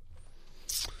building?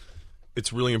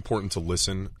 It's really important to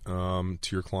listen to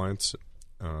your clients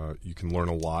You can learn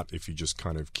a lot if you just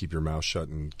kind of keep your mouth shut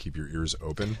and keep your ears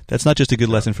open. That's not just a good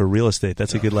lesson for real estate.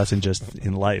 That's a good lesson just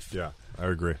in life. Yeah, I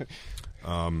agree.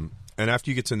 And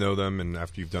after you get to know them and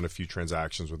after you've done a few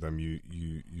transactions with them,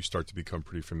 you start to become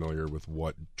pretty familiar with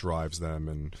what drives them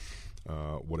and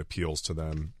what appeals to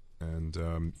them.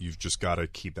 And you've just got to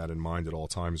keep that in mind at all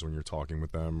times when you're talking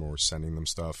with them or sending them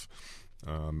stuff.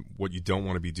 What you don't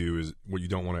want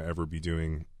to ever be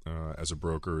doing as a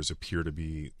broker is appear to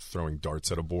be throwing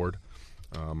darts at a board.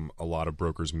 A lot of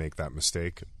brokers make that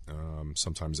mistake,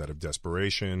 sometimes out of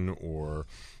desperation or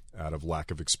out of lack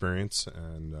of experience,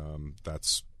 and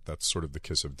that's sort of the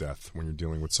kiss of death when you're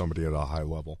dealing with somebody at a high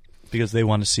level. Because they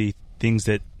want to see things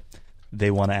that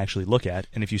they want to actually look at,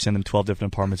 and if you send them 12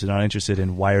 different apartments they're not interested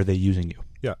in, why are they using you?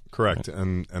 Yeah, correct. Right.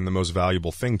 And the most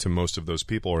valuable thing to most of those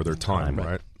people are their time,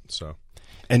 right? So,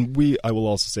 and I will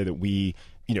also say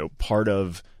that part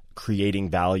of creating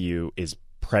value is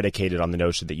predicated on the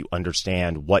notion that you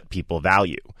understand what people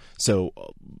value. So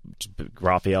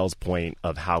Raphael's point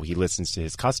of how he listens to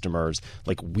his customers,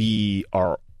 like we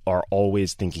are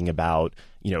always thinking about,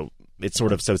 it's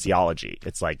sort of sociology.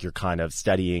 It's like you're kind of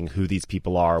studying who these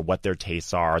people are, what their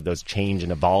tastes are. Those change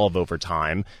and evolve over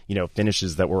time.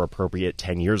 Finishes that were appropriate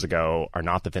 10 years ago are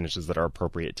not the finishes that are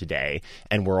appropriate today.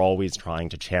 And we're always trying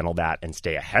to channel that and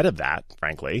stay ahead of that,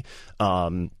 frankly.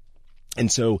 And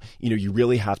so, you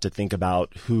really have to think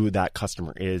about who that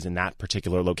customer is in that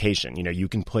particular location. You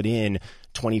can put in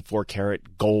 24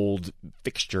 karat gold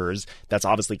fixtures. That's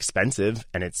obviously expensive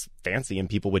and it's fancy and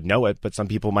people would know it, but some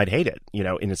people might hate it.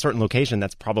 In a certain location,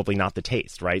 that's probably not the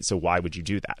taste, right? So why would you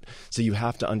do that? So you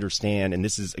have to understand, and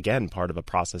this is, again, part of a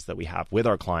process that we have with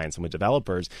our clients and with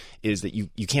developers, is that you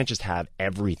can't just have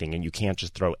everything and you can't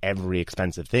just throw every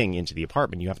expensive thing into the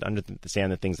apartment. You have to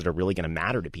understand the things that are really going to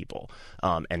matter to people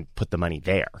and put the money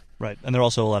there. Right. And there are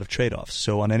also a lot of trade-offs.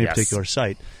 So on any particular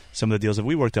site, some of the deals that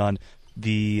we worked on,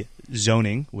 the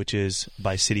zoning, which is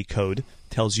by city code,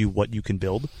 tells you what you can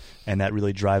build, and that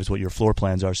really drives what your floor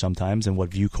plans are sometimes and what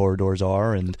view corridors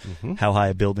are and how high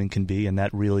a building can be. And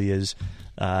that really is,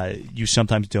 you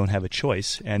sometimes don't have a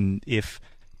choice. And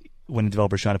when a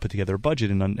developer is trying to put together a budget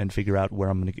and figure out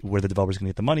where the developer's going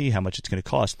to get the money, how much it's going to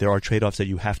cost, there are trade-offs that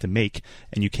you have to make,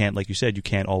 and you can't, like you said, you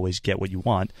can't always get what you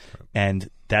want. And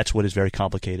that's what is very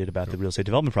complicated about the real estate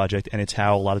development project, and it's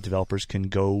how a lot of developers can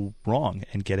go wrong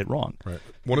and get it wrong. Right.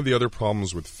 One of the other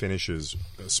problems with finishes,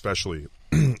 especially,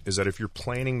 is that if you're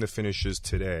planning the finishes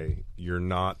today, you're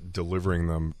not delivering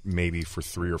them maybe for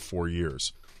 3 or 4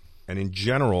 years. And in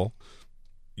general,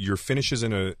 your finishes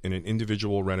in an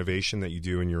individual renovation that you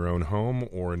do in your own home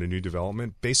or in a new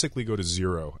development basically go to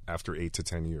zero after 8 to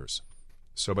 10 years.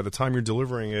 So by the time you're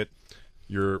delivering it,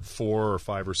 you're 4 or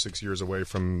 5 or 6 years away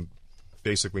from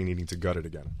basically needing to gut it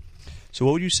again. So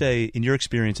what would you say, in your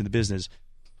experience in the business,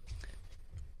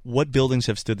 what buildings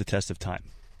have stood the test of time?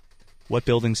 What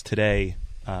buildings today,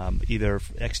 either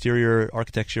exterior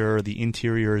architecture, the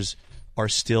interiors, are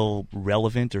still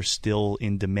relevant or still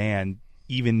in demand,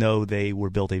 even though they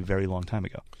were built a very long time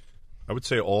ago? I would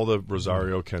say all the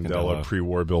Rosario Candela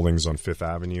pre-war buildings on Fifth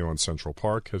Avenue on Central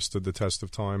Park have stood the test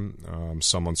of time,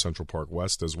 some on Central Park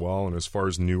West as well. And as far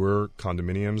as newer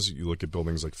condominiums, you look at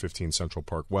buildings like 15 Central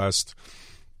Park West,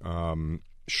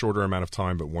 shorter amount of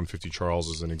time, but 150 Charles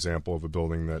is an example of a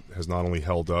building that has not only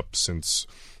held up since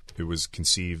it was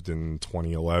conceived in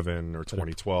 2011 or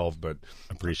 2012, but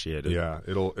appreciated. Yeah,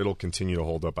 it'll continue to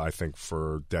hold up, I think,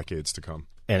 for decades to come.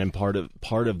 And part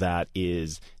of that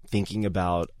is thinking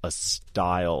about a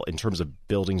style in terms of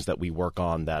buildings that we work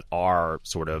on that are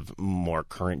sort of more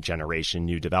current generation,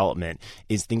 new development,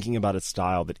 is thinking about a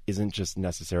style that isn't just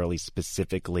necessarily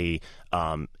specifically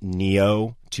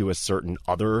neo to a certain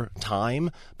other time,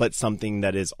 but something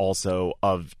that is also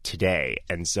of today.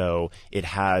 And so it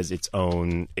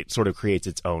sort of creates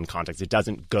its own context. It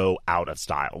doesn't go out of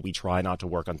style. We try not to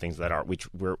work on things that are,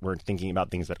 we're thinking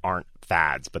about things that aren't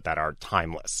fads, but that are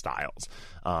timeless styles.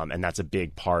 And that's a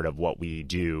big part of what we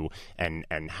do and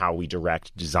how we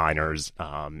direct designers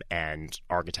and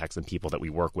architects and people that we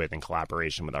work with in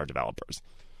collaboration with our developers.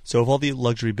 So of all the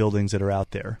luxury buildings that are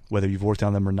out there, whether you've worked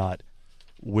on them or not,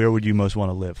 where would you most want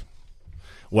to live?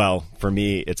 Well, for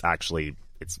me, it's actually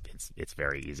it's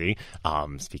very easy.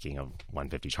 Speaking of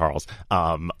 150 Charles,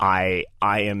 I'm a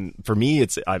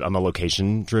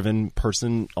location driven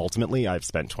person. Ultimately, I've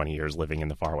spent 20 years living in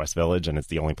the Far West Village, and it's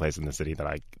the only place in the city that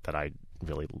I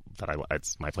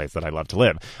it's my place that I love to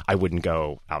live. I wouldn't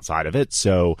go outside of it.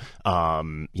 So,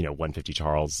 150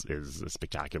 Charles is a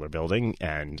spectacular building,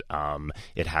 and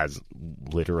it has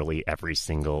literally every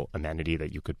single amenity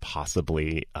that you could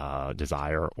possibly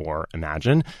desire or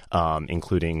imagine,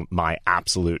 including my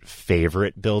absolute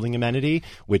favorite building amenity,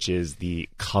 which is the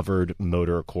covered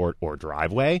motor court or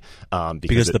driveway.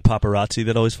 Because the paparazzi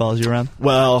that always follows you around?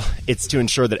 Well, it's to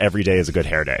ensure that every day is a good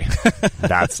hair day.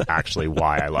 That's actually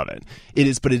why I love it. It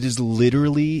is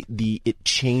literally it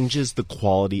changes the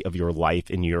quality of your life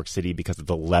in New York City because of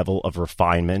the level of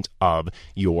refinement of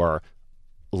your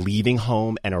leaving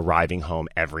home and arriving home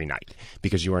every night,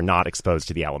 because you are not exposed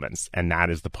to the elements. And that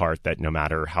is the part that no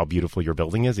matter how beautiful your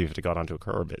building is, you have to go out onto a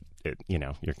curb.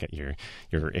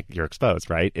 You're exposed,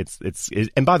 right?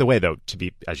 And by the way, though, to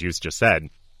be, as you just said,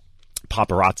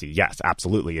 paparazzi, yes,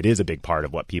 absolutely, it is a big part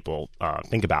of what people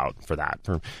think about for that.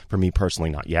 For me personally,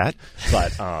 not yet,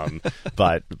 but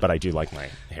I do like my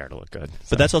hair to look good.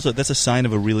 So. But that's a sign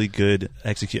of a really good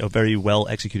a very well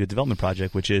executed development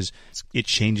project, which is it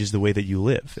changes the way that you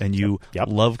live, and you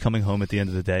love coming home at the end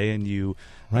of the day, and you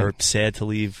are sad to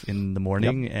leave in the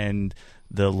morning, and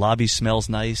the lobby smells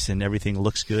nice and everything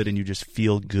looks good, and you just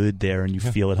feel good there, and you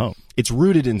feel at home. It's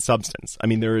rooted in substance. I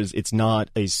mean, it's not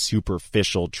a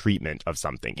superficial treatment of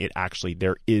something.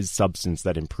 There is substance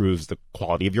that improves the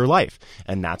quality of your life.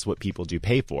 And that's what people do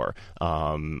pay for.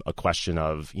 A question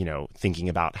of, thinking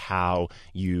about how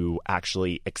you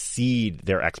actually exceed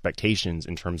their expectations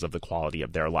in terms of the quality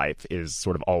of their life is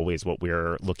sort of always what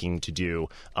we're looking to do,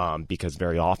 because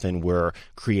very often we're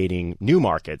creating new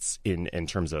markets in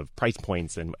terms of price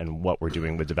points and what we're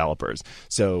doing with developers.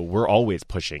 So we're always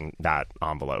pushing that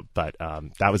envelope. But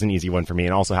that was an easy one for me,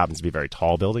 and also happens to be a very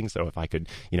tall building. So if I could,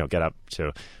 get up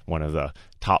to one of the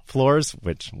top floors,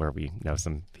 where we know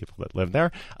some people that live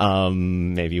there,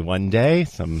 maybe one day,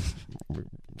 some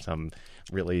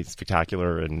really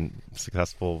spectacular and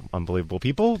successful, unbelievable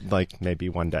people, like maybe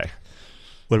one day.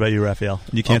 What about you, Raphael?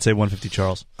 You can't say 150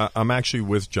 Charles. I'm actually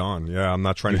with John. Yeah, I'm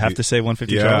not trying to. You have to say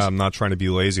 150 Charles. Charles? Yeah, I'm not trying to be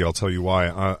lazy. I'll tell you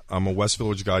why. I'm a West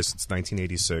Village guy since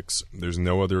 1986. There's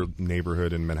no other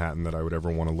neighborhood in Manhattan that I would ever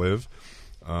want to live.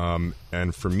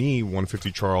 And for me,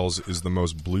 150 Charles is the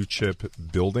most blue chip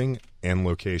building and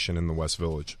location in the West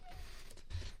Village.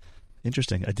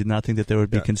 Interesting. I did not think that there would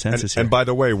be consensus here. And by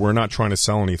the way, we're not trying to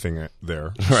sell anything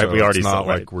there. Right, so we already it's not sold,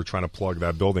 like we're trying to plug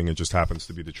that building. It just happens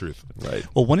to be the truth. Right.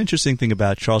 Well, one interesting thing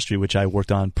about Charles Street, which I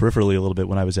worked on peripherally a little bit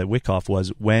when I was at Wyckoff, was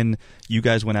when you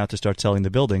guys went out to start selling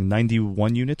the building,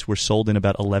 91 units were sold in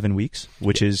about 11 weeks,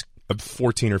 which is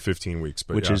 14 or 15 weeks,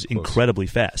 but which is close. incredibly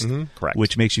fast. Mm-hmm. Correct.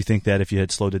 Which makes you think that if you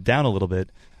had slowed it down a little bit,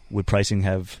 would pricing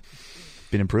have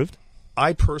been improved?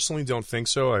 I personally don't think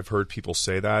so. I've heard people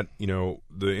say that.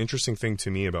 The interesting thing to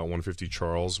me about 150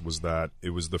 Charles was that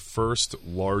it was the first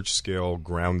large-scale,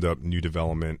 ground-up new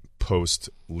development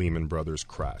post-Lehman Brothers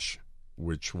crash,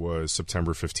 which was September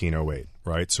 1508,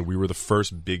 right? So we were the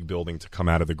first big building to come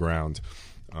out of the ground.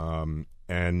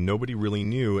 And nobody really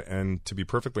knew. And to be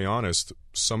perfectly honest,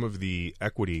 some of the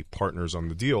equity partners on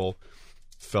the deal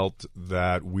felt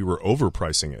that we were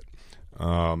overpricing it.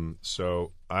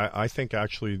 So I think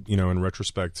actually, in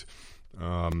retrospect,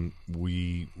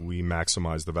 we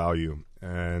maximized the value,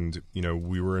 and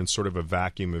we were in sort of a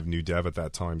vacuum of new dev at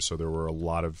that time. So there were a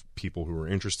lot of people who were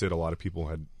interested. A lot of people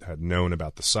had known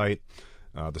about the site.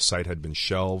 The site had been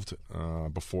shelved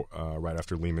before, right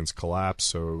after Lehman's collapse,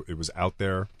 so it was out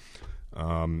there.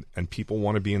 And people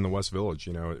want to be in the West Village.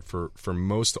 For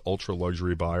most ultra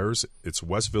luxury buyers, it's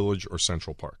West Village or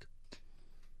Central Park.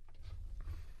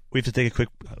 We have to take a quick...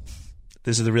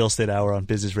 This is the Real Estate Hour on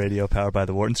Business Radio, powered by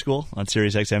the Wharton School on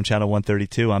Sirius XM Channel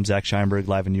 132. I'm Zach Scheinberg,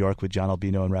 live in New York with John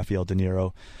Albino and Raphael De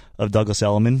Niro of Douglas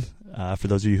Elliman. For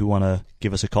those of you who want to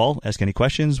give us a call, ask any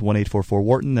questions,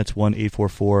 1-844-WHARTON. That's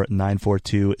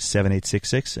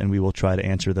 1-844-942-7866, and we will try to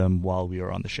answer them while we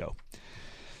are on the show.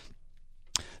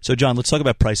 So, John, let's talk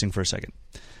about pricing for a second.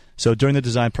 So during the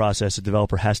design process, the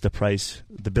developer has to price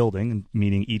the building,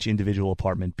 meaning each individual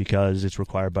apartment, because it's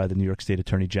required by the New York State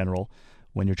Attorney General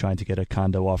when you're trying to get a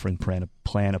condo offering plan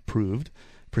approved.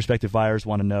 Prospective buyers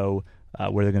want to know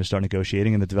where they're going to start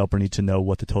negotiating, and the developer needs to know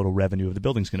what the total revenue of the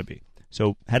building is going to be.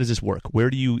 So how does this work?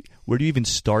 Where do you even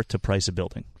start to price a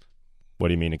building? What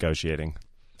do you mean negotiating?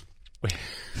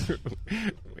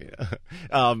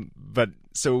 But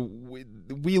so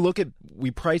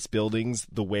we price buildings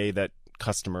the way that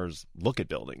customers look at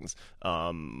buildings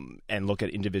and look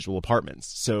at individual apartments.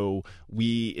 So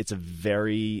it's a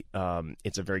very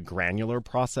granular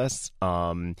process.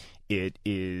 It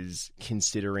is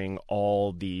considering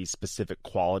all the specific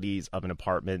qualities of an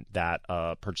apartment that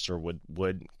a purchaser would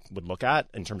look at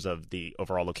in terms of the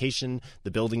overall location,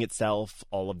 the building itself,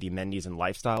 all of the amenities and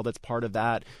lifestyle that's part of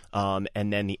that,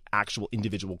 and then the actual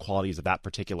individual qualities of that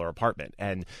particular apartment.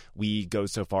 And we go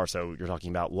so far, so you're talking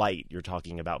about light, you're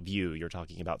talking about view, you're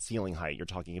talking about ceiling height, you're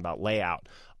talking about layout,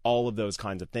 all of those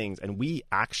kinds of things. And we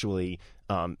actually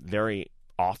very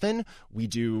often we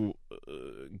do,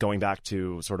 going back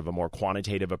to sort of a more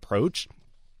quantitative approach,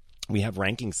 we have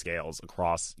ranking scales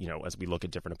across, as we look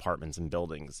at different apartments and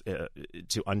buildings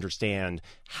to understand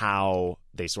how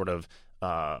they sort of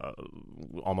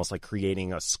almost like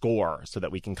creating a score so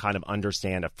that we can kind of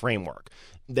understand a framework.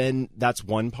 Then that's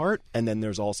one part. And then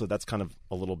there's also, that's kind of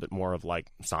a little bit more of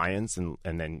like science. And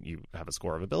then you have a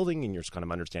score of a building and you're just kind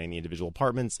of understanding the individual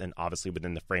apartments and obviously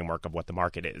within the framework of what the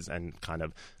market is and kind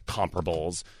of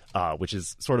comparables, which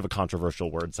is sort of a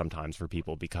controversial word sometimes for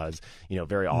people because,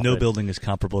 very often. No building is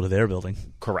comparable to their building.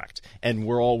 Correct. And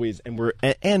we're always,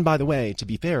 and by the way, to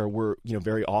be fair, we're,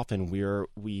 very often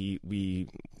we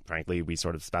frankly, we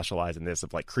sort of specialize in this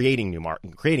of like creating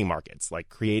creating markets, like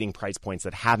creating price points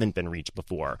that haven't been reached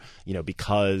before,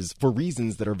 because for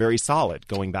reasons that are very solid,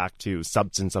 going back to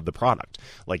substance of the product,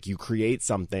 like you create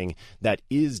something that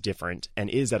is different and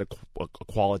is at a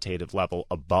qualitative level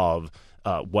above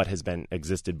what has been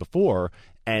existed before.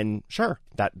 And sure,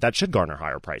 that should garner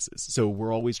higher prices. So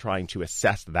we're always trying to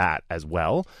assess that as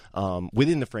well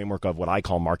within the framework of what I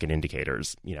call market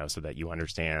indicators, so that you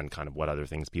understand kind of what other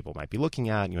things people might be looking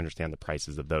at and you understand the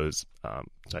prices of those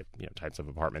types of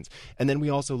apartments. And then we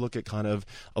also look at kind of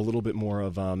a little bit more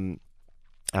of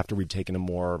after we've taken a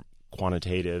more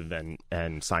quantitative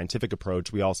and scientific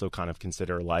approach, we also kind of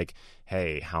consider like,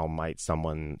 hey, how might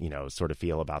someone, sort of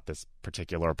feel about this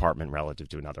particular apartment relative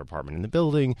to another apartment in the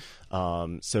building.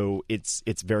 So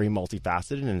it's very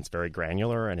multifaceted and it's very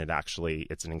granular and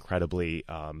it's an incredibly,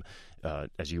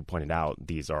 as you pointed out,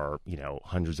 these are,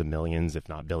 hundreds of millions, if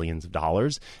not billions of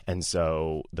dollars. And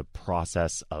so the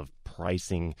process of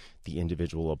pricing the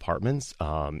individual apartments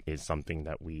is something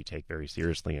that we take very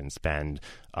seriously and spend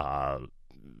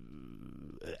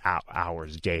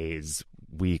hours, days,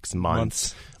 weeks,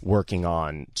 months working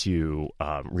on to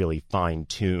really fine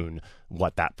tune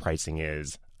what that pricing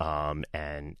is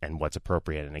and what's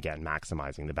appropriate, and again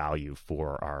maximizing the value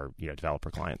for our developer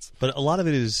clients. But a lot of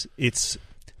it is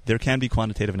there can be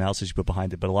quantitative analysis you put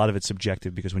behind it, but a lot of it's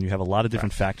subjective because when you have a lot of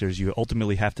different factors, you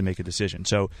ultimately have to make a decision.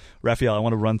 So, Raphael, I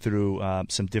want to run through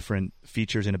some different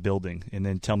features in a building, and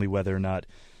then tell me whether or not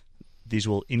these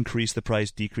will increase the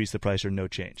price, decrease the price, or no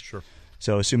change. Sure.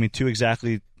 So assuming two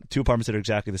apartments that are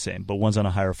exactly the same, but one's on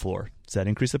a higher floor, does that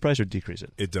increase the price or decrease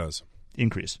it? It does.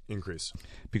 Increase.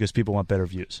 Because people want better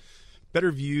views.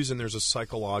 Better views, and there's a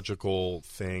psychological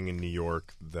thing in New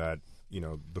York that,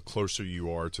 the closer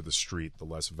you are to the street, the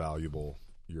less valuable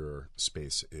your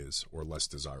space is or less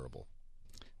desirable.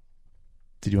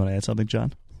 Did you want to add something,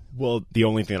 John? Well, the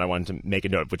only thing I wanted to make a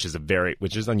note, which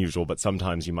is unusual, but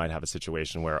sometimes you might have a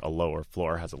situation where a lower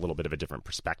floor has a little bit of a different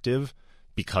perspective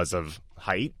because of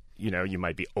height. You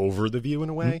might be over the view in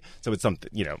a way. Mm-hmm. So it's something,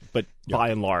 but by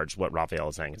and large, what Raphael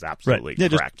is saying is absolutely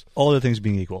correct. Just all other things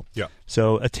being equal. Yeah.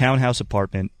 So a townhouse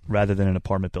apartment rather than an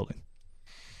apartment building.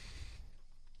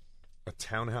 A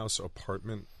townhouse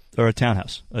apartment? Or a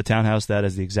townhouse. A townhouse that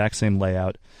has the exact same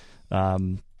layout.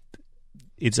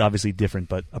 It's obviously different,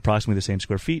 but approximately the same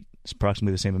square feet, it's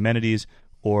approximately the same amenities,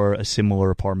 or a similar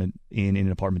apartment in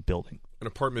an apartment building. An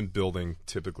apartment building,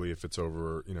 typically, if it's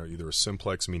over, either a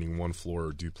simplex, meaning one floor,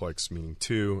 or duplex, meaning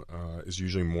two, is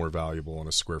usually more valuable on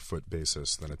a square foot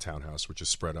basis than a townhouse, which is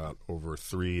spread out over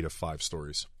 3 to 5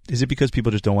 stories. Is it because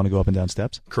people just don't want to go up and down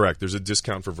steps? Correct. There's a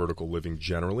discount for vertical living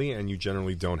generally, and you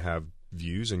generally don't have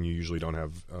views, and you usually don't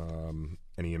have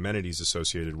any amenities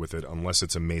associated with it unless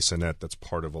it's a masonette that's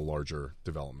part of a larger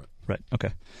development. Right.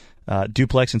 Okay.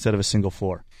 Duplex instead of a single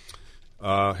floor.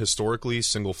 Historically,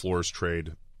 single floors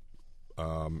trade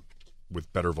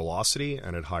with better velocity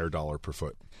and at higher dollar per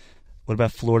foot. What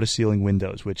about floor-to-ceiling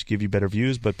windows, which give you better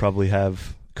views but probably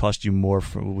cost you more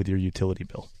with your utility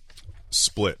bill?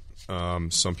 Split.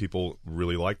 Some people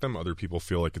really like them. Other people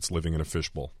feel like it's living in a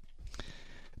fishbowl.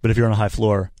 But if you're on a high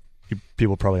floor,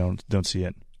 people probably don't see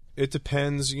it. It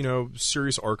depends.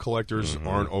 Serious art collectors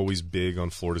aren't always big on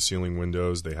floor-to-ceiling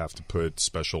windows. They have to put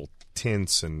special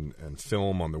tints and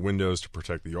film on the windows to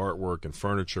protect the artwork and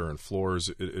furniture and floors.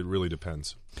 It really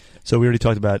depends. So we already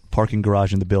talked about parking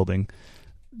garage in the building.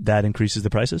 That increases the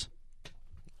prices?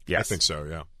 Yes. I think so,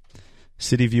 yeah.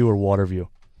 City view or water view?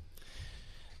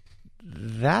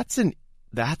 That's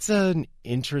an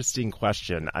interesting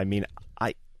question. I mean,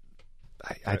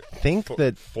 I think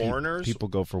that foreigners people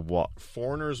go for what?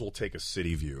 Foreigners will take a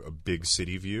city view, a big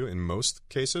city view. In most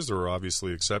cases, there are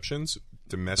obviously exceptions.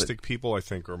 Domestic people, I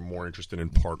think, are more interested in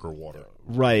park or water.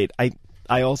 Right.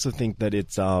 I also think that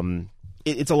it's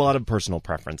a lot of personal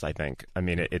preference. I think. I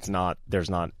mean, it's not. There's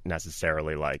not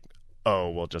necessarily like,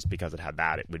 oh, well, just because it had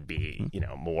that, it would be,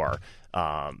 more,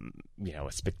 a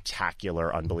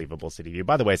spectacular, unbelievable city view.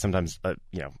 By the way, sometimes,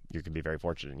 you can be very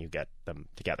fortunate and you get them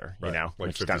together, right.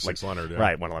 Like 5600, yeah.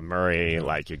 Right, 111 Murray,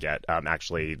 like you get,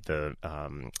 actually the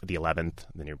 11th,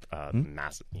 the new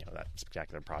massive, that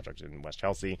spectacular project in West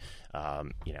Chelsea,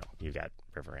 you get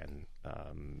river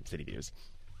and city views.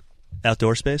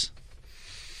 Outdoor space?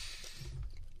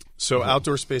 So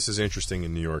outdoor space is interesting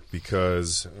in New York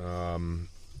because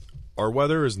our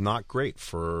weather is not great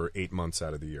for 8 months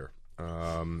out of the year.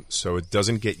 So it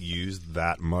doesn't get used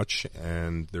that much,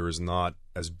 and there is not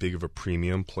as big of a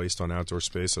premium placed on outdoor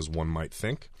space as one might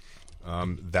think.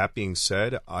 That being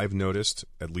said, I've noticed,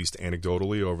 at least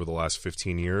anecdotally over the last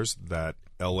 15 years, that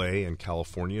LA and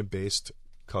California-based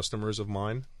customers of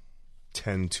mine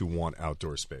tend to want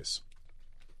outdoor space.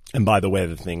 And by the way,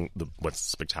 what's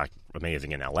spectacular,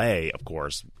 amazing in LA, of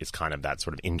course, is kind of that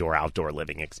sort of indoor-outdoor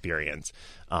living experience.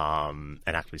 And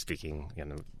actually speaking,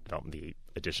 the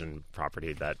Edition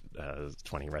property that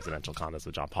 20 residential condos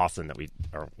with John Pawson that we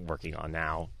are working on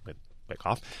now with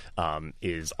Wyckoff,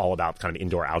 is all about kind of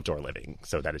indoor-outdoor living,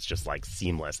 so that it's just like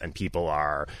seamless, and people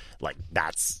are like,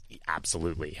 that's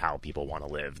absolutely how people want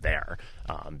to live there,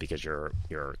 because you're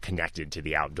connected to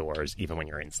the outdoors even when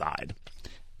you're inside.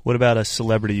 What about a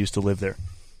celebrity used to live there?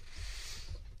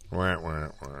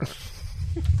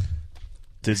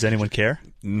 Does anyone care?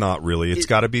 Not really. It's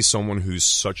got to be someone who's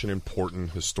such an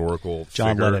important historical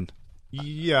John figure. Lennon.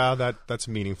 Yeah, that's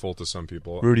meaningful to some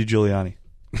people. Rudy Giuliani.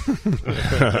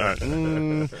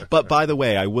 But by the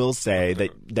way, I will say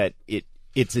that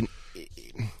it's an.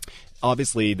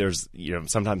 Obviously, there's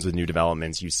sometimes with new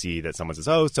developments you see that someone says,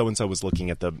 oh, so and so was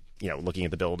looking at the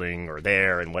building or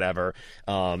there and whatever,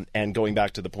 and going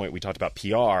back to the point we talked about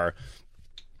PR,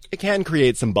 it can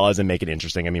create some buzz and make it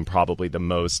interesting. I mean, probably the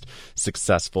most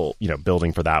successful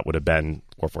building for that would have been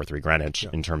 443 Greenwich,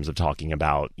 in terms of talking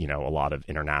about a lot of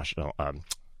international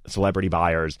celebrity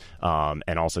buyers,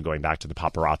 and also going back to the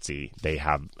paparazzi. They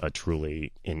have a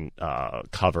truly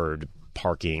covered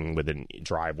parking with a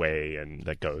driveway and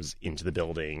that goes into the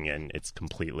building, and it's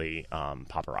completely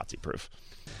paparazzi proof.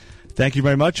 Thank you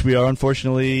very much. We are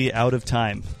unfortunately out of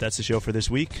time. That's the show for this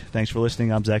week. Thanks for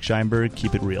listening. I'm Zach Scheinberg.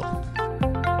 Keep it real.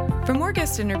 For more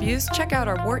guest interviews, check out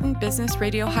our Wharton Business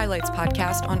Radio Highlights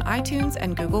podcast on iTunes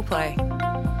and Google Play.